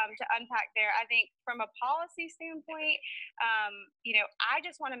 to unpack there. I think from a policy standpoint, I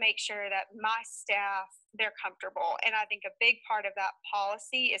just want to make sure that my staff, they're comfortable. And I think a big part of that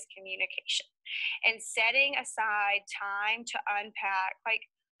policy is communication and setting aside time to unpack like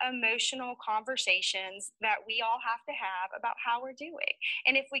emotional conversations that we all have to have about how we're doing.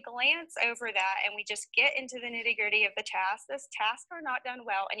 And if we glance over that and we just get into the nitty gritty of the task, this tasks are not done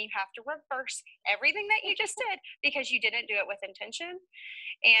well, and you have to reverse everything that you just did because you didn't do it with intention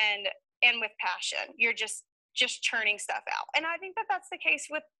and with passion. You're just churning stuff out. And I think that that's the case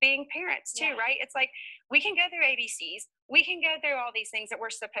with being parents too, right? It's like, we can go through ABCs, we can go through all these things that we're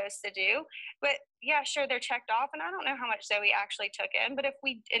supposed to do, but yeah, sure, they're checked off. And I don't know how much Zoe actually took in, but if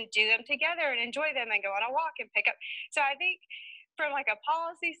we do them together and enjoy them and go on a walk and pick up. So I think from like a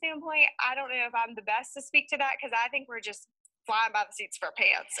policy standpoint, I don't know if I'm the best to speak to that, because I think we're just flying by the seats of our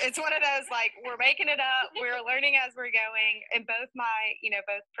pants. It's one of those, like, we're making it up, we're learning as we're going, in both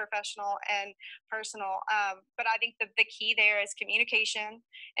both professional and personal. But I think the key there is communication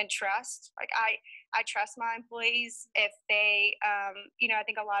and trust. Like, I trust my employees if they, I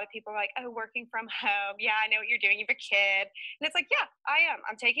think a lot of people are like, oh, working from home. Yeah, I know what you're doing. You have a kid. And it's like, yeah, I am.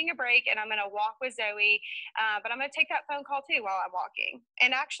 I'm taking a break and I'm going to walk with Zoe, but I'm going to take that phone call too while I'm walking. And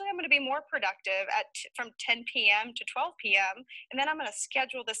actually, I'm going to be more productive from 10 p.m. to 12 p.m. And then I'm going to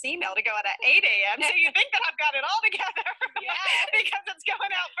schedule this email to go out at 8 a.m. So you think that I've got it all together because it's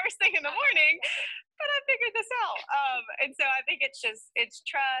going out first thing in the morning. But I figured this out. And so I think it's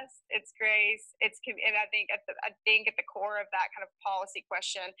trust, it's grace, and I think at the core of that kind of policy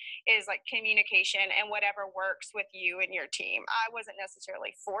question is like communication and whatever works with you and your team. I wasn't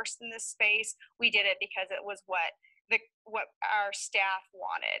necessarily forced in this space. We did it because it was what our staff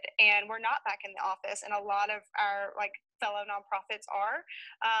wanted. And we're not back in the office, and a lot of our like fellow nonprofits are,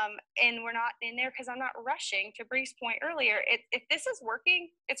 and we're not in there because I'm not rushing. To Bree's point earlier, if this is working,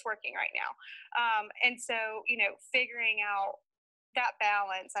 it's working right now. And so, figuring out that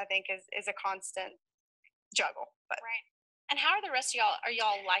balance, I think, is a constant juggle. But right. And how are the rest of y'all? Are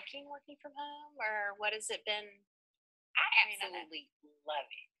y'all liking working from home, or what has it been? I absolutely love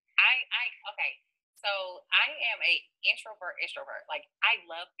it. Okay. So I am a introvert. Like, I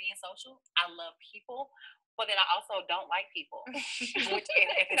love being social. I love people, but then I also don't like people, which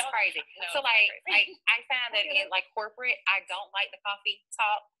is crazy. So like, I found that in like corporate, I don't like the coffee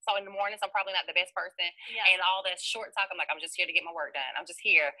talk. So in the mornings, I'm probably not the best person. And all that short talk, I'm like, I'm just here to get my work done. I'm just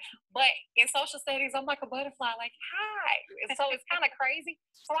here. But in social settings, I'm like a butterfly, like, hi. And so it's kind of crazy.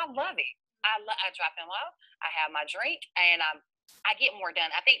 So I love it. I drop them off. I have my drink, and I get more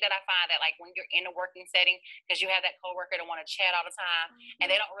done. I think that I find that like when you're in a working setting, because you have that coworker that want to chat all the time, and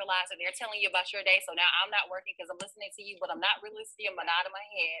they don't realize that they're telling you about your day. So now I'm not working because I'm listening to you, but I'm not really listening to you. I'm not in my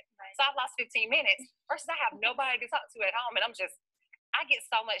head. Right. So I've lost 15 minutes versus I have nobody to talk to at home, and I get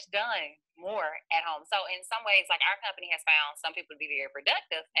so much done more at home. So in some ways, like our company has found some people to be very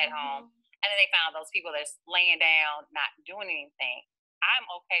productive at home, and then they found those people that's laying down, not doing anything. I'm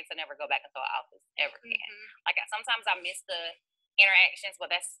okay to never go back into an office ever again. Like sometimes I miss the interactions, but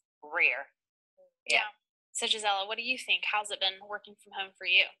that's rare. Yeah. So Gisela, what do you think? How's it been working from home for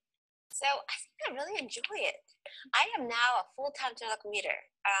you? So I think I really enjoy it. I am now a full-time telecommuter.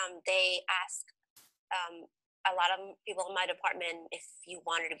 They ask a lot of people in my department if you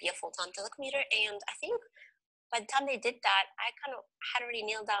wanted to be a full-time telecommuter, and I think by the time they did that, I kind of had already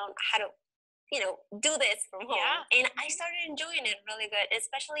nailed down how to do this from home. Yeah. And I started enjoying it really good,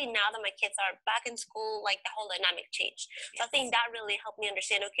 especially now that my kids are back in school, like the whole dynamic changed. Yes. So I think that really helped me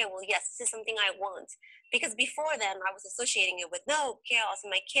understand, okay, well, yes, this is something I want. Because before then, I was associating it with chaos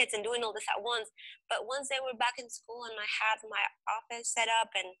and my kids and doing all this at once. But once they were back in school and I had my office set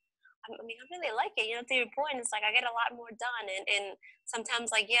up, and I really like it. To your point, it's like I get a lot more done. And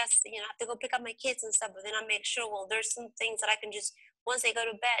sometimes, like, yes, I have to go pick up my kids and stuff, but then I make sure, well, there's some things that I can just, once they go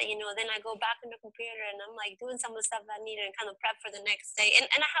to bed, then I go back on the computer and I'm like doing some of the stuff that I need and kind of prep for the next day. And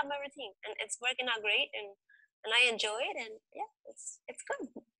I have my routine and it's working out great and I enjoy it. And yeah, it's good.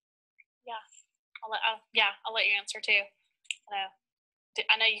 Yeah. I'll let you answer too.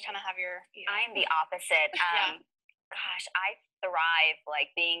 I know you kind of have your. I am the opposite. Gosh, I thrive like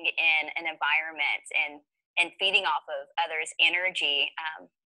being in an environment and feeding off of others' energy.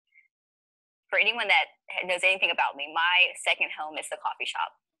 For anyone that knows anything about me, my second home is the coffee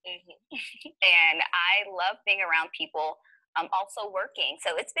shop. And I love being around people, also working.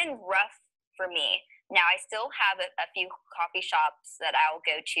 So it's been rough for me. Now, I still have a few coffee shops that I'll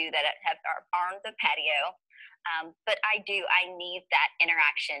go to that are on the patio. But I need that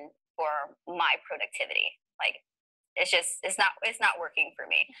interaction for my productivity. Like, it's not working for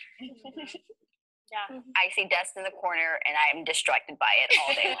me. Yeah. I see dust in the corner and I'm distracted by it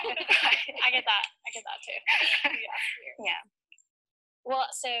all day long. I get that too. Yeah. Well,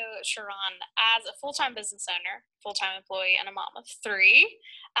 so Sharon, as a full-time business owner, full-time employee, and a mom of 3,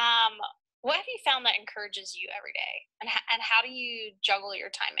 what have you found that encourages you every day? And how do you juggle your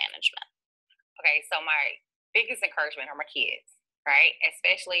time management? Okay, so my biggest encouragement are my kids, right?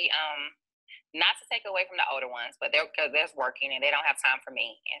 Especially not to take away from the older ones, but they're working and they don't have time for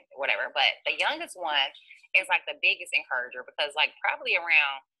me and whatever. But the youngest one is like the biggest encourager because like probably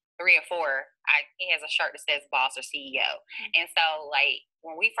around 3 or 4, he has a shirt that says boss or CEO. And so like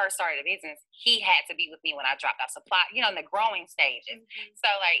when we first started the business, he had to be with me when I dropped off supply, in the growing stages. So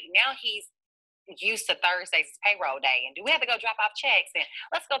like now he's used to Thursdays is payroll day and do we have to go drop off checks and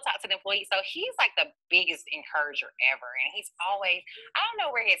let's go talk to the employees. So he's like the biggest encourager ever. And he's always, I don't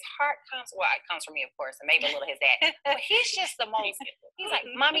know where his heart comes. Well, it comes from me, of course, and maybe a little his dad. But he's just the most, he's like,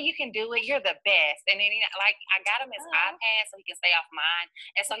 Mommy, you can do it. You're the best. And then like I got him his iPad so he can stay off mine.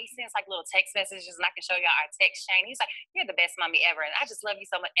 And so he sends like little text messages and I can show y'all our text chain. He's like, you're the best mommy ever. And I just love you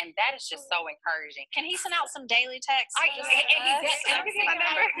so much. And that is just so encouraging. Can he send out some daily texts? And he get my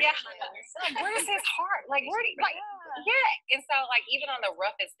number. Yeah. Like, where's his heart? Like, where do you, like, yeah. And so, like, even on the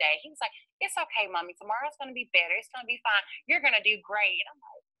roughest day, he was like, it's okay, Mommy. Tomorrow's going to be better. It's going to be fine. You're going to do great. And I'm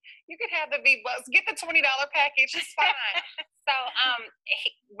like, you could have the V-Bucks. Get the $20 package. It's fine. So,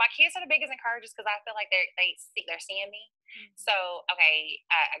 my kids are the biggest encouragers because I feel like they're seeing me. So, okay,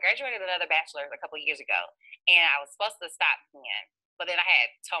 I graduated another bachelor's a couple of years ago, and I was supposed to stop then. But then I had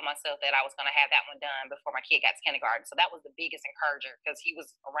told myself that I was going to have that one done before my kid got to kindergarten. So that was the biggest encourager because he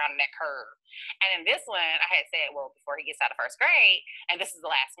was around that curve. And in this one, I had said, well, before he gets out of first grade, and this is the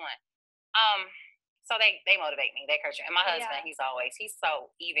last one. So they motivate me. They encourage me. And my husband, he's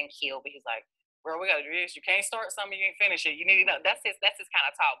so even keeled, but he's like, girl, we got to do this. You can't start something, you can't finish it. You need to know. That's his kind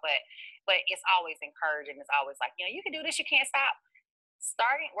of talk. But it's always encouraging. It's always like, you can do this. You can't stop.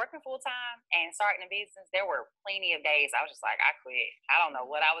 Working full time and starting a business, there were plenty of days I was just like, I quit. I don't know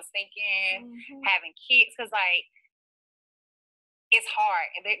what I was thinking. Having kids, because like it's hard.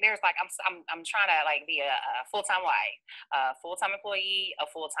 There's like, I'm trying to like be a full-time wife, a full-time employee, a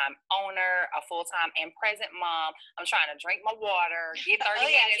full-time owner, a full-time and present mom. I'm trying to drink my water, get 30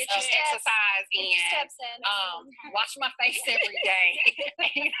 minutes of exercise in, wash my face every day,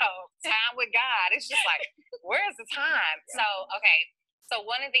 and, time with God. It's just like, where's the time? So, okay. So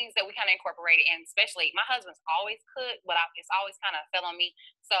one of the things that we kind of incorporated, and especially my husband's always cooked, but it's always kind of fell on me.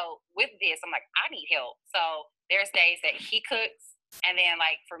 So with this, I'm like, I need help. So there's days that he cooks. And then,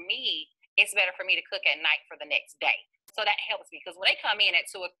 like, for me, it's better for me to cook at night for the next day. So that helps me, because when they come in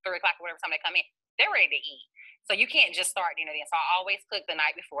at 2 or 3 o'clock, or whatever time they come in, they're ready to eat. So you can't just start dinner then. So I always cook the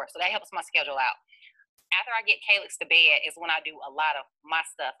night before. So that helps my schedule out. After I get Calix to bed is when I do a lot of my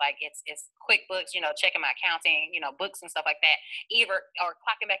stuff. Like, it's QuickBooks, checking my accounting, books and stuff like that. Or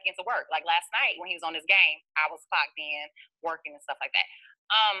clocking back into work. Like last night when he was on his game, I was clocked in, working and stuff like that.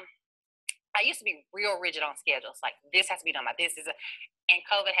 I used to be real rigid on schedules. Like, this has to be done by this. And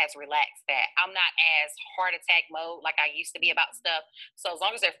COVID has relaxed that. I'm not as heart attack mode like I used to be about stuff. So as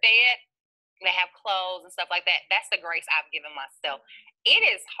long as they're fed, they have clothes and stuff like that, that's the grace I've given myself. It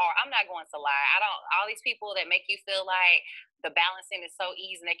is hard. I'm not going to lie. All these people that make you feel like the balancing is so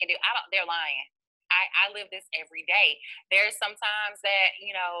easy and they can do, they're lying. I live this every day. There's sometimes that,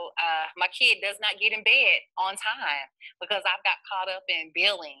 my kid does not get in bed on time because I've got caught up in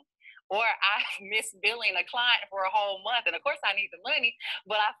billing. Or I missed billing a client for a whole month. And of course I need the money,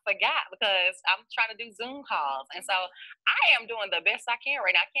 but I forgot because I'm trying to do Zoom calls. And so I am doing the best I can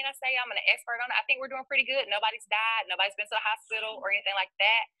right now. Can I say I'm an expert on it? I think we're doing pretty good. Nobody's died. Nobody's been to the hospital or anything like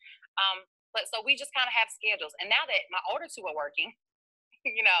that. But so we just kind of have schedules. And now that my older two are working,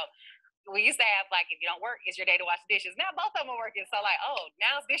 we used to have, like, if you don't work, it's your day to wash dishes. Now both of them are working. So, like,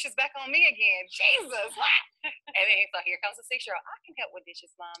 now it's dishes back on me again. Jesus. And then, so here comes the 6-year-old. I can help with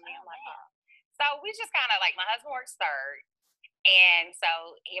dishes, Mommy. I'm like, oh. So we just kind of, like, my husband works third. And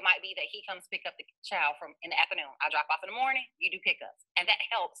so it might be that he comes pick up the child in the afternoon. I drop off in the morning. You do pickups. And that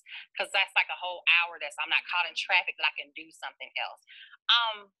helps because that's like a whole hour I'm not caught in traffic that I can do something else.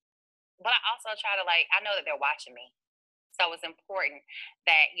 But I also try to, like, I know that they're watching me. So it's important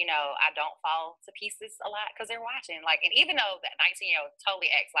that, I don't fall to pieces a lot because they're watching. Like, and even though that 19-year-old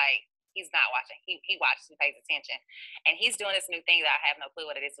totally acts like he's not watching, he watches, he pays attention. And he's doing this new thing that I have no clue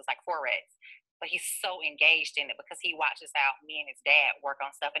what it is. It's like Forex. But he's so engaged in it because he watches how me and his dad work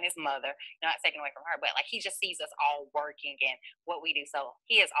on stuff and his mother, not taking away from her, but like he just sees us all working and what we do. So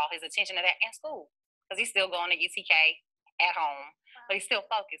he has all his attention to that in school because he's still going to UTK at home, but he's still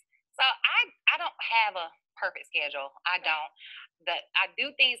focused. So I don't have a perfect schedule. I don't. I do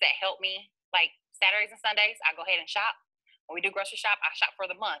things that help me, like Saturdays and Sundays, I go ahead and shop. When we do grocery shop, I shop for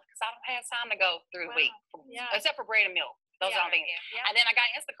the month because I don't have time to go through the week, except for bread and milk. Those are things. Yeah. And then I got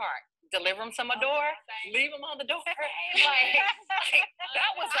Instacart. Deliver them to my door, leave them on the door. Like,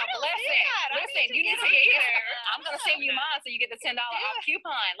 that was a blessing. Listen, you need to get here. I'm going to send you mine so you get the $10 off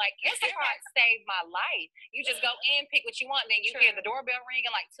coupon. Like, Instacart saved my life. You just go in, pick what you want, then you hear the doorbell ring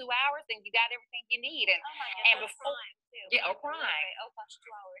in like 2 hours, then you got everything you need. And before, or Prime. Oh gosh,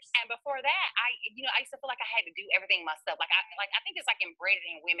 2 hours. And before that, I used to feel like I had to do everything myself. I think it's like inbred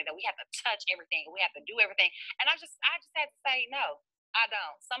in women that we have to touch everything, we have to do everything. And I just had to say no. I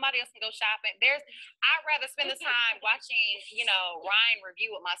don't. Somebody else can go shopping. I'd rather spend the time watching, Ryan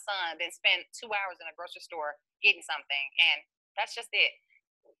review with my son than spend 2 hours in a grocery store getting something. And that's just it.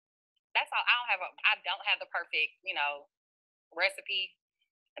 That's all. I don't have the perfect, recipe,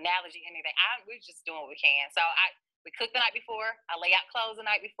 analogy, anything. We're just doing what we can. So we cook the night before. I lay out clothes the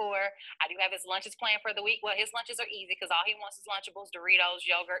night before. I do have his lunches planned for the week. Well, his lunches are easy because all he wants is Lunchables, Doritos,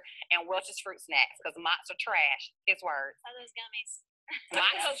 yogurt, and Welch's fruit snacks because Mott's are trash. His words. All those gummies.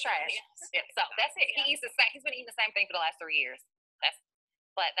 Mott's are trash. Yeah, so that's it. He eats the same. He's been eating the same thing for the last 3 years. That's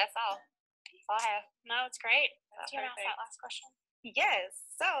all. That's all I have. No, it's great. Do you want to ask that last question? Yes.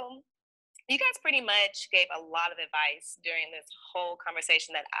 So you guys pretty much gave a lot of advice during this whole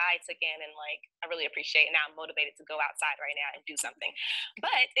conversation that I took in and I really appreciate. And now I'm motivated to go outside right now and do something.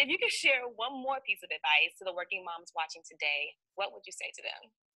 But if you could share one more piece of advice to the working moms watching today, what would you say to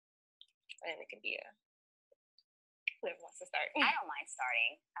them? And it could be whoever wants to start. I don't mind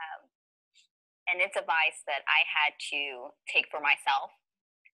starting. And it's advice that I had to take for myself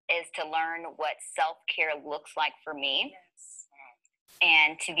is to learn what self-care looks like for me. Yes.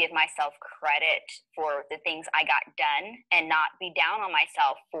 And to give myself credit for the things I got done and not be down on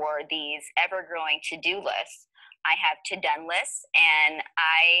myself for these ever-growing to-do lists. I have to-done lists, and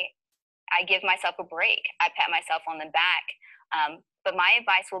I give myself a break. I pat myself on the back. But my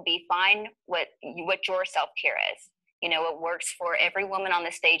advice will be find what your self-care is. What works for every woman on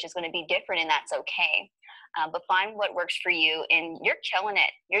the stage is going to be different, and that's okay. but find what works for you, and you're killing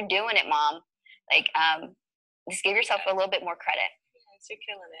it. You're doing it, Mom. Like, just give yourself a little bit more credit. Yes, you're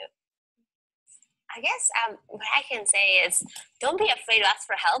killing it. I guess what I can say is don't be afraid to ask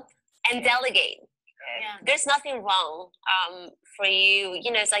for help and delegate. Yeah. There's nothing wrong for you.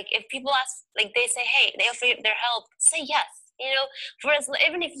 You know, it's like if people ask, like they say, hey, they offer their help, say yes. You know, for as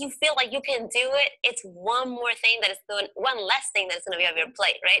even if you feel like you can do it, it's one more thing that is doing, one less thing that's going to be on your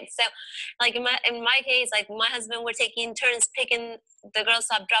plate, right? So, like in my case, like my husband, we're taking turns picking the girls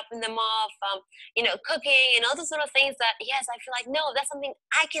up, dropping them off, you know, cooking and all those little things that, yes, I feel like, no, that's something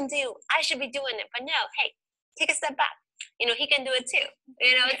I can do. I should be doing it. But no, hey, take a step back. You know, he can do it too.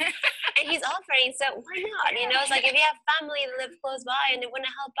 You know, and he's offering, so why not? You know, it's like if you have family that live close by and they want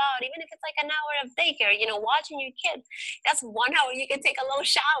to help out, even if it's like an hour of daycare, you know, watching your kid, that's 1 hour you can take a long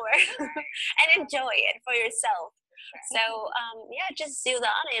shower and enjoy it for yourself. So, yeah, just do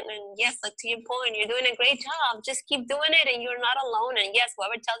that. And yes, like to your point, you're doing a great job. Just keep doing it, and you're not alone. And yes,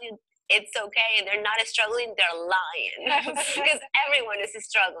 whoever tells you it's okay and they're not struggling, they're lying because everyone is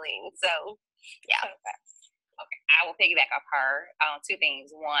struggling. So, yeah. Okay, I will piggyback off her on 2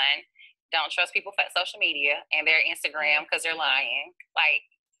 things. One, don't trust people for social media and their Instagram because they're lying. Like,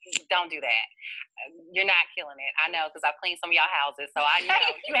 don't do that. You're not killing it. I know because I've cleaned some of y'all houses, so I know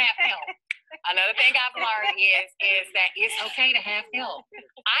you have help. Another thing I've learned is that it's okay to have help.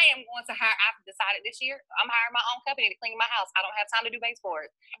 I am going to hire. I've decided this year I'm hiring my own company to clean my house. I don't have time to do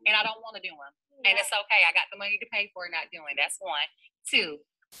baseboards, and I don't want to do them. And it's okay. I got the money to pay for it, not doing. That's 1. 2.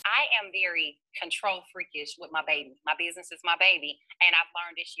 I am very control freakish with my baby. My business is my baby. And I've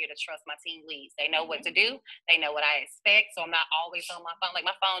learned this year to trust my team leads. They know what to do. They know what I expect. So I'm not always on my phone. Like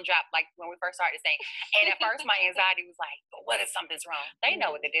my phone dropped like when we first started saying. And at first my anxiety was like, what if something's wrong? They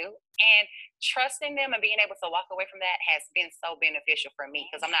know what to do. And trusting them and being able to walk away from that has been so beneficial for me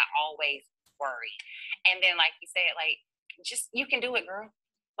because I'm not always worried. And then like you said, like, just you can do it, girl.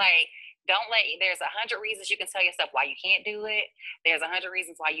 Like, don't let, there's 100 reasons you can tell yourself why you can't do it. There's 100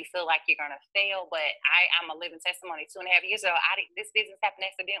 reasons why you feel like you're going to fail. But I'm a living testimony. 2.5 years ago, this business happened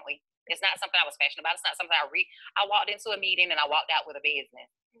accidentally. It's not something I was passionate about. It's not something I walked into a meeting and I walked out with a business.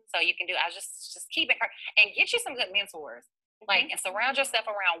 So you can do, I just keep it, and get you some good mentors. Like, and surround yourself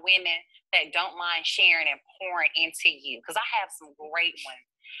around women that don't mind sharing and pouring into you. Because I have some great ones.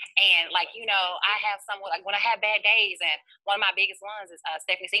 And like, you know, I have some, like when I have bad days, and one of my biggest ones is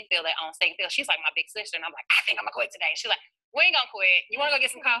Stephanie Sinkfield that owns Sinkfield. She's like my big sister. And I'm like, I think I'm going to quit today. She's like, we ain't going to quit. You want to go get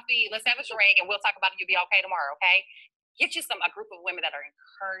some coffee? Let's have a drink and we'll talk about it. You'll be okay tomorrow. Okay. Get you a group of women that are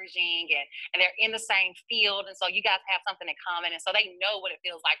encouraging and they're in the same field. And so you guys have something in common. And so they know what it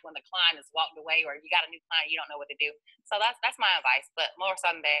feels like when the client has walked away or you got a new client, you don't know what to do. So that's my advice. But more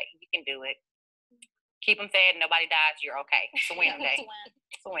so than that, you can do it. Keep them fed. Nobody dies. You're okay. It's a win day.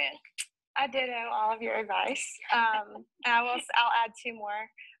 It's a win. I ditto all of your advice. And I'll add 2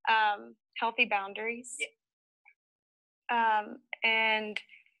 more. Healthy boundaries. Yeah. And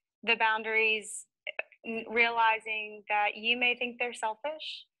the boundaries, realizing that you may think they're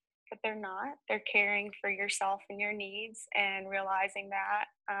selfish, but they're not. They're caring for yourself and your needs, and realizing that,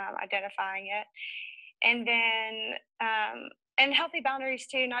 identifying it. And then, and healthy boundaries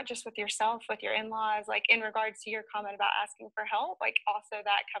too, not just with yourself, with your in-laws, like in regards to your comment about asking for help, like also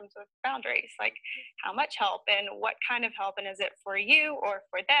that comes with boundaries, like how much help and what kind of help, and is it for you or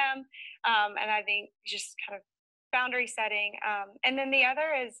for them? And I think just kind of boundary setting. And then the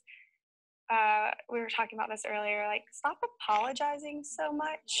other is, we were talking about this earlier, like stop apologizing so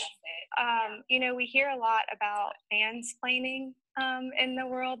much. You know, we hear a lot about mansplaining in the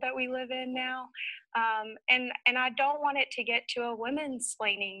world that we live in now. And I don't want it to get to a women's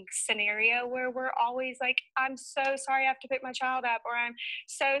splaining scenario where we're always like, I'm so sorry I have to pick my child up, or I'm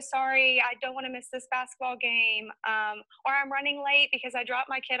so sorry I don't want to miss this basketball game, or I'm running late because I dropped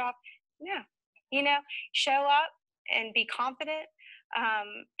my kid off. No, you know, show up and be confident.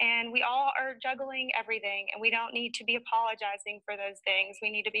 And we all are juggling everything, and we don't need to be apologizing for those things.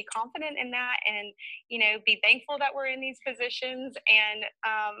 We need to be confident in that, and, you know, be thankful that we're in these positions, and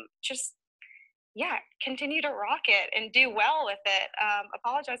just, yeah, continue to rock it and do well with it.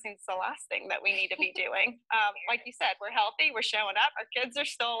 Apologizing is the last thing that we need to be doing. Like you said, we're healthy, we're showing up, our kids are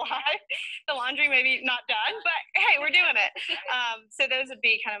still alive, the laundry maybe not done, but hey, we're doing it. So those would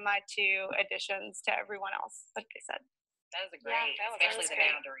be kind of my 2 additions to everyone else, like they said. That was a great, especially the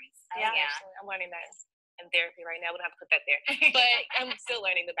boundaries. Yeah. I'm learning that in therapy right now. We don't have to put that there, but I'm still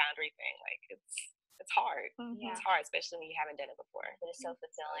learning the boundary thing. Like it's hard. It's hard, especially when you haven't done it before. But it's so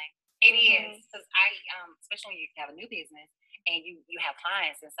fulfilling. It is, because especially when you have a new business and you have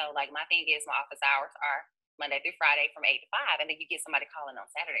clients, and so like my thing is my office hours are Monday through Friday from 8 to 5, and then you get somebody calling on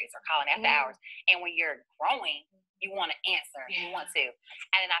Saturdays or calling after hours. And when you're growing, you want to answer, you want to.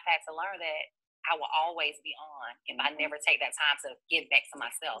 And then I've had to learn that I will always be on if I never take that time to give back to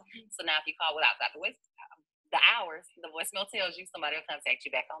myself. So now if you call without the hours, the voicemail tells you somebody will contact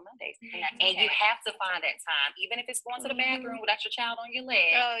you back on Mondays. And you have to find that time, even if it's going to the bathroom without your child on your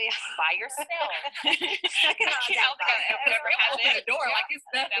leg, by yourself. Open the door like it's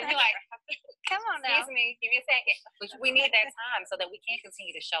nothing. You're like, come on now. Excuse me, give me a second. But we need that time so that we can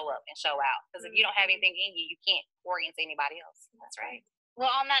continue to show up and show out. Because if you don't have anything in you, you can't pour into anybody else. That's right. Well,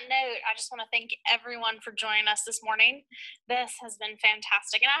 on that note, I just want to thank everyone for joining us this morning. This has been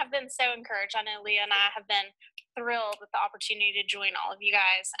fantastic, and I have been so encouraged. I know Leah and I have been thrilled with the opportunity to join all of you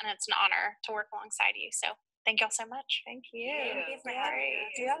guys, and it's an honor to work alongside you. So thank y'all so much. Thank you. Thank you for having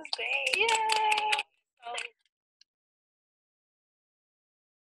us. That was great. Yay!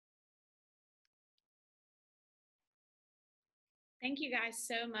 Thank you guys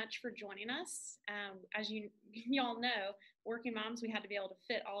so much for joining us. As y'all know, working moms, we had to be able to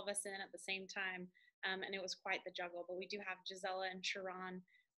fit all of us in at the same time, and it was quite the juggle. But we do have Gisela and Sharon,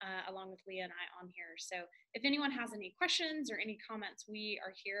 along with Leah and I, on here. So if anyone has any questions or any comments, we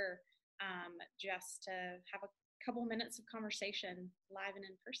are here just to have a couple minutes of conversation live and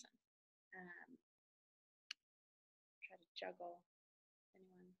in person. Try to juggle if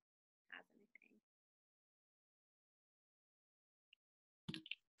anyone has anything.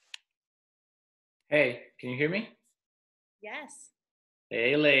 Hey, can you hear me? Yes.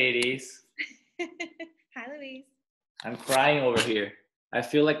 Hey, ladies. Hi, Louise. I'm crying over here. I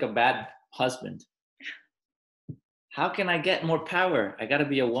feel like a bad husband. How can I get more power? I gotta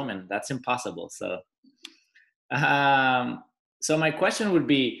be a woman. That's impossible. So my question would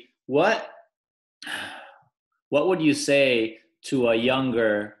be, what would you say to a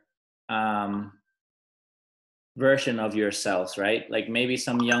younger version of yourselves, right? Like maybe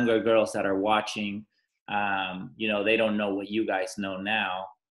some younger girls that are watching, they don't know what you guys know now,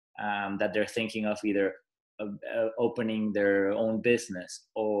 that they're thinking of either opening their own business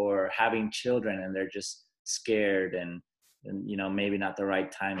or having children, and they're just scared and maybe not the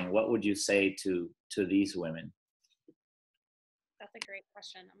right timing. What would you say to these women? That's a great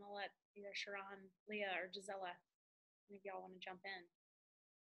question. I'm gonna let either Sharon, Leah, or Gisela, if y'all want to jump in.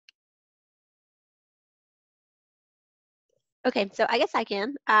 Okay, so I guess I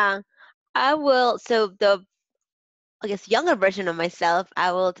can. I will, so I guess younger version of myself,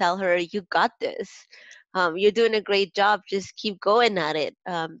 I will tell her, you got this. You're doing a great job. Just keep going at it.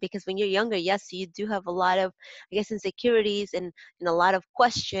 Because when you're younger, yes, you do have a lot of, I guess, insecurities and a lot of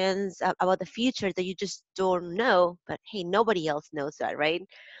questions about the future that you just don't know. But hey, nobody else knows that, right?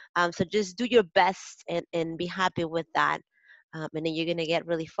 So just do your best and be happy with that. And then you're going to get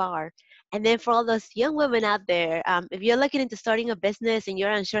really far. And then for all those young women out there, if you're looking into starting a business and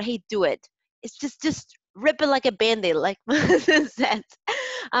you're unsure, hey, do it. It's just rip it like a Band-Aid, like Martha said.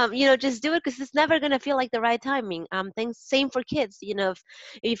 Just do it, because it's never going to feel like the right timing. Same for kids. If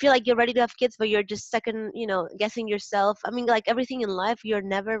you feel like you're ready to have kids, but you're just second, guessing yourself. I mean, like everything in life, you're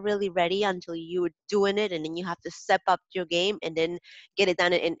never really ready until you're doing it, and then you have to step up your game and then get it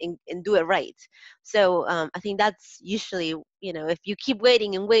done and do it right. So I think that's usually, if you keep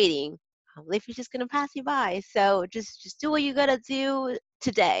waiting and waiting, life is just going to pass you by. So just do what you got to do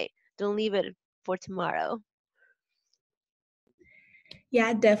today. Don't leave it for tomorrow. Yeah,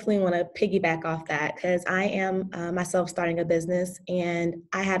 I definitely want to piggyback off that, because I am myself starting a business, and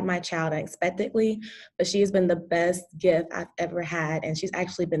I had my child unexpectedly, but she has been the best gift I've ever had, and she's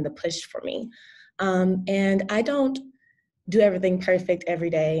actually been the push for me. And I don't do everything perfect every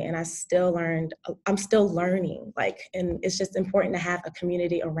day, and I'm still learning, and it's just important to have a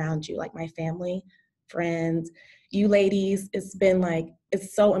community around you, like my family, friends, you ladies.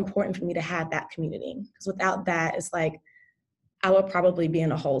 It's so important for me to have that community, because without that, it's like I would probably be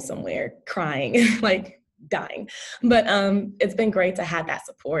in a hole somewhere crying, like dying. But it's been great to have that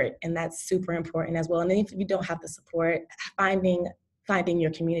support, and that's super important as well. And then if you don't have the support, finding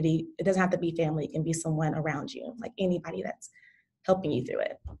your community, it doesn't have to be family, it can be someone around you, like anybody that's helping you through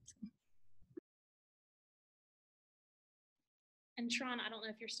it. And Sharon, I don't know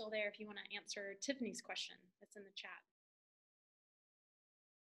if you're still there, if you want to answer Tiffany's question that's in the chat.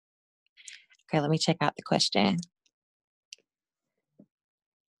 Okay, let me check out the question.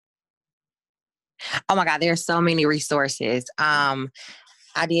 Oh my God, there's so many resources.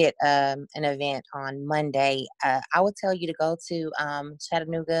 I did an event on Monday. I would tell you to go to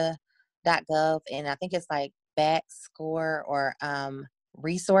Chattanooga.gov, and I think it's like backscore or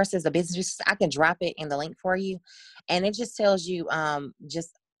resources, a business. I can drop it in the link for you, and it just tells you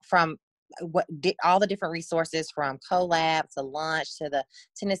just from all the different resources from collab to launch to the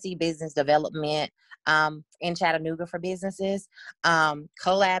Tennessee Business Development in Chattanooga for businesses.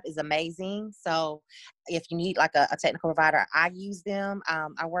 Collab is amazing. So if you need like a technical provider, I use them.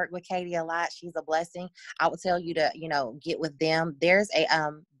 I work with Katie a lot. She's a blessing. I would tell you to, get with them. There's a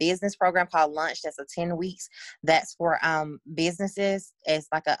business program called Launch that's a 10 weeks. That's for businesses. It's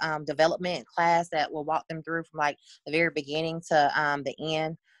like a development class that will walk them through from like the very beginning to the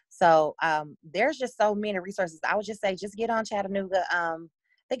end. So there's just so many resources. I would just say, just get on Chattanooga.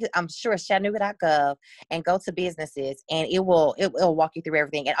 I'm sure it's Chattanooga.gov and go to businesses, and it will walk you through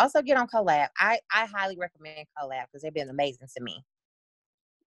everything. And also get on Collab. I highly recommend Collab because they've been amazing to me.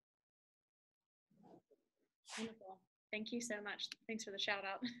 Wonderful. Thank you so much. Thanks for the shout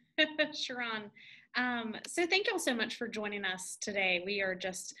out, Sharon. So thank y'all so much for joining us today. We are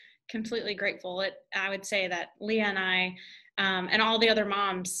just completely grateful. I would say that Leah and I, and all the other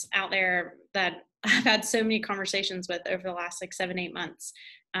moms out there that I've had so many conversations with over the last 7-8 months.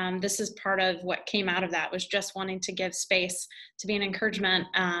 This is part of what came out of that, was just wanting to give space to be an encouragement,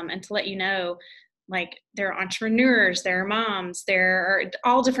 and to let you know, like, there are entrepreneurs, there are moms, there are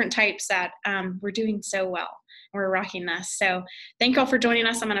all different types that we're doing so well. We're rocking this. So thank you all for joining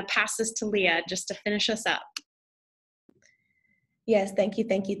us. I'm going to pass this to Leah just to finish us up. Yes, thank you,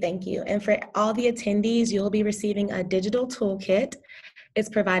 thank you, thank you. And for all the attendees, you'll be receiving a digital toolkit. It's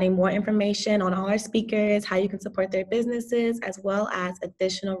providing more information on all our speakers, how you can support their businesses, as well as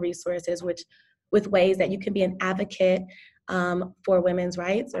additional resources with ways that you can be an advocate for women's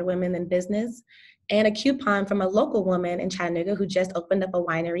rights or women in business. And a coupon from a local woman in Chattanooga who just opened up a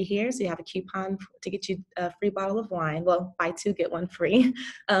winery here. So you have a coupon to get you a free bottle of wine. Well, buy 2, get 1 free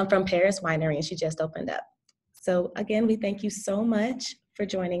from Paris Winery, and she just opened up. So again, we thank you so much for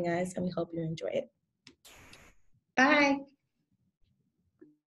joining us, and we hope you enjoy it. Bye.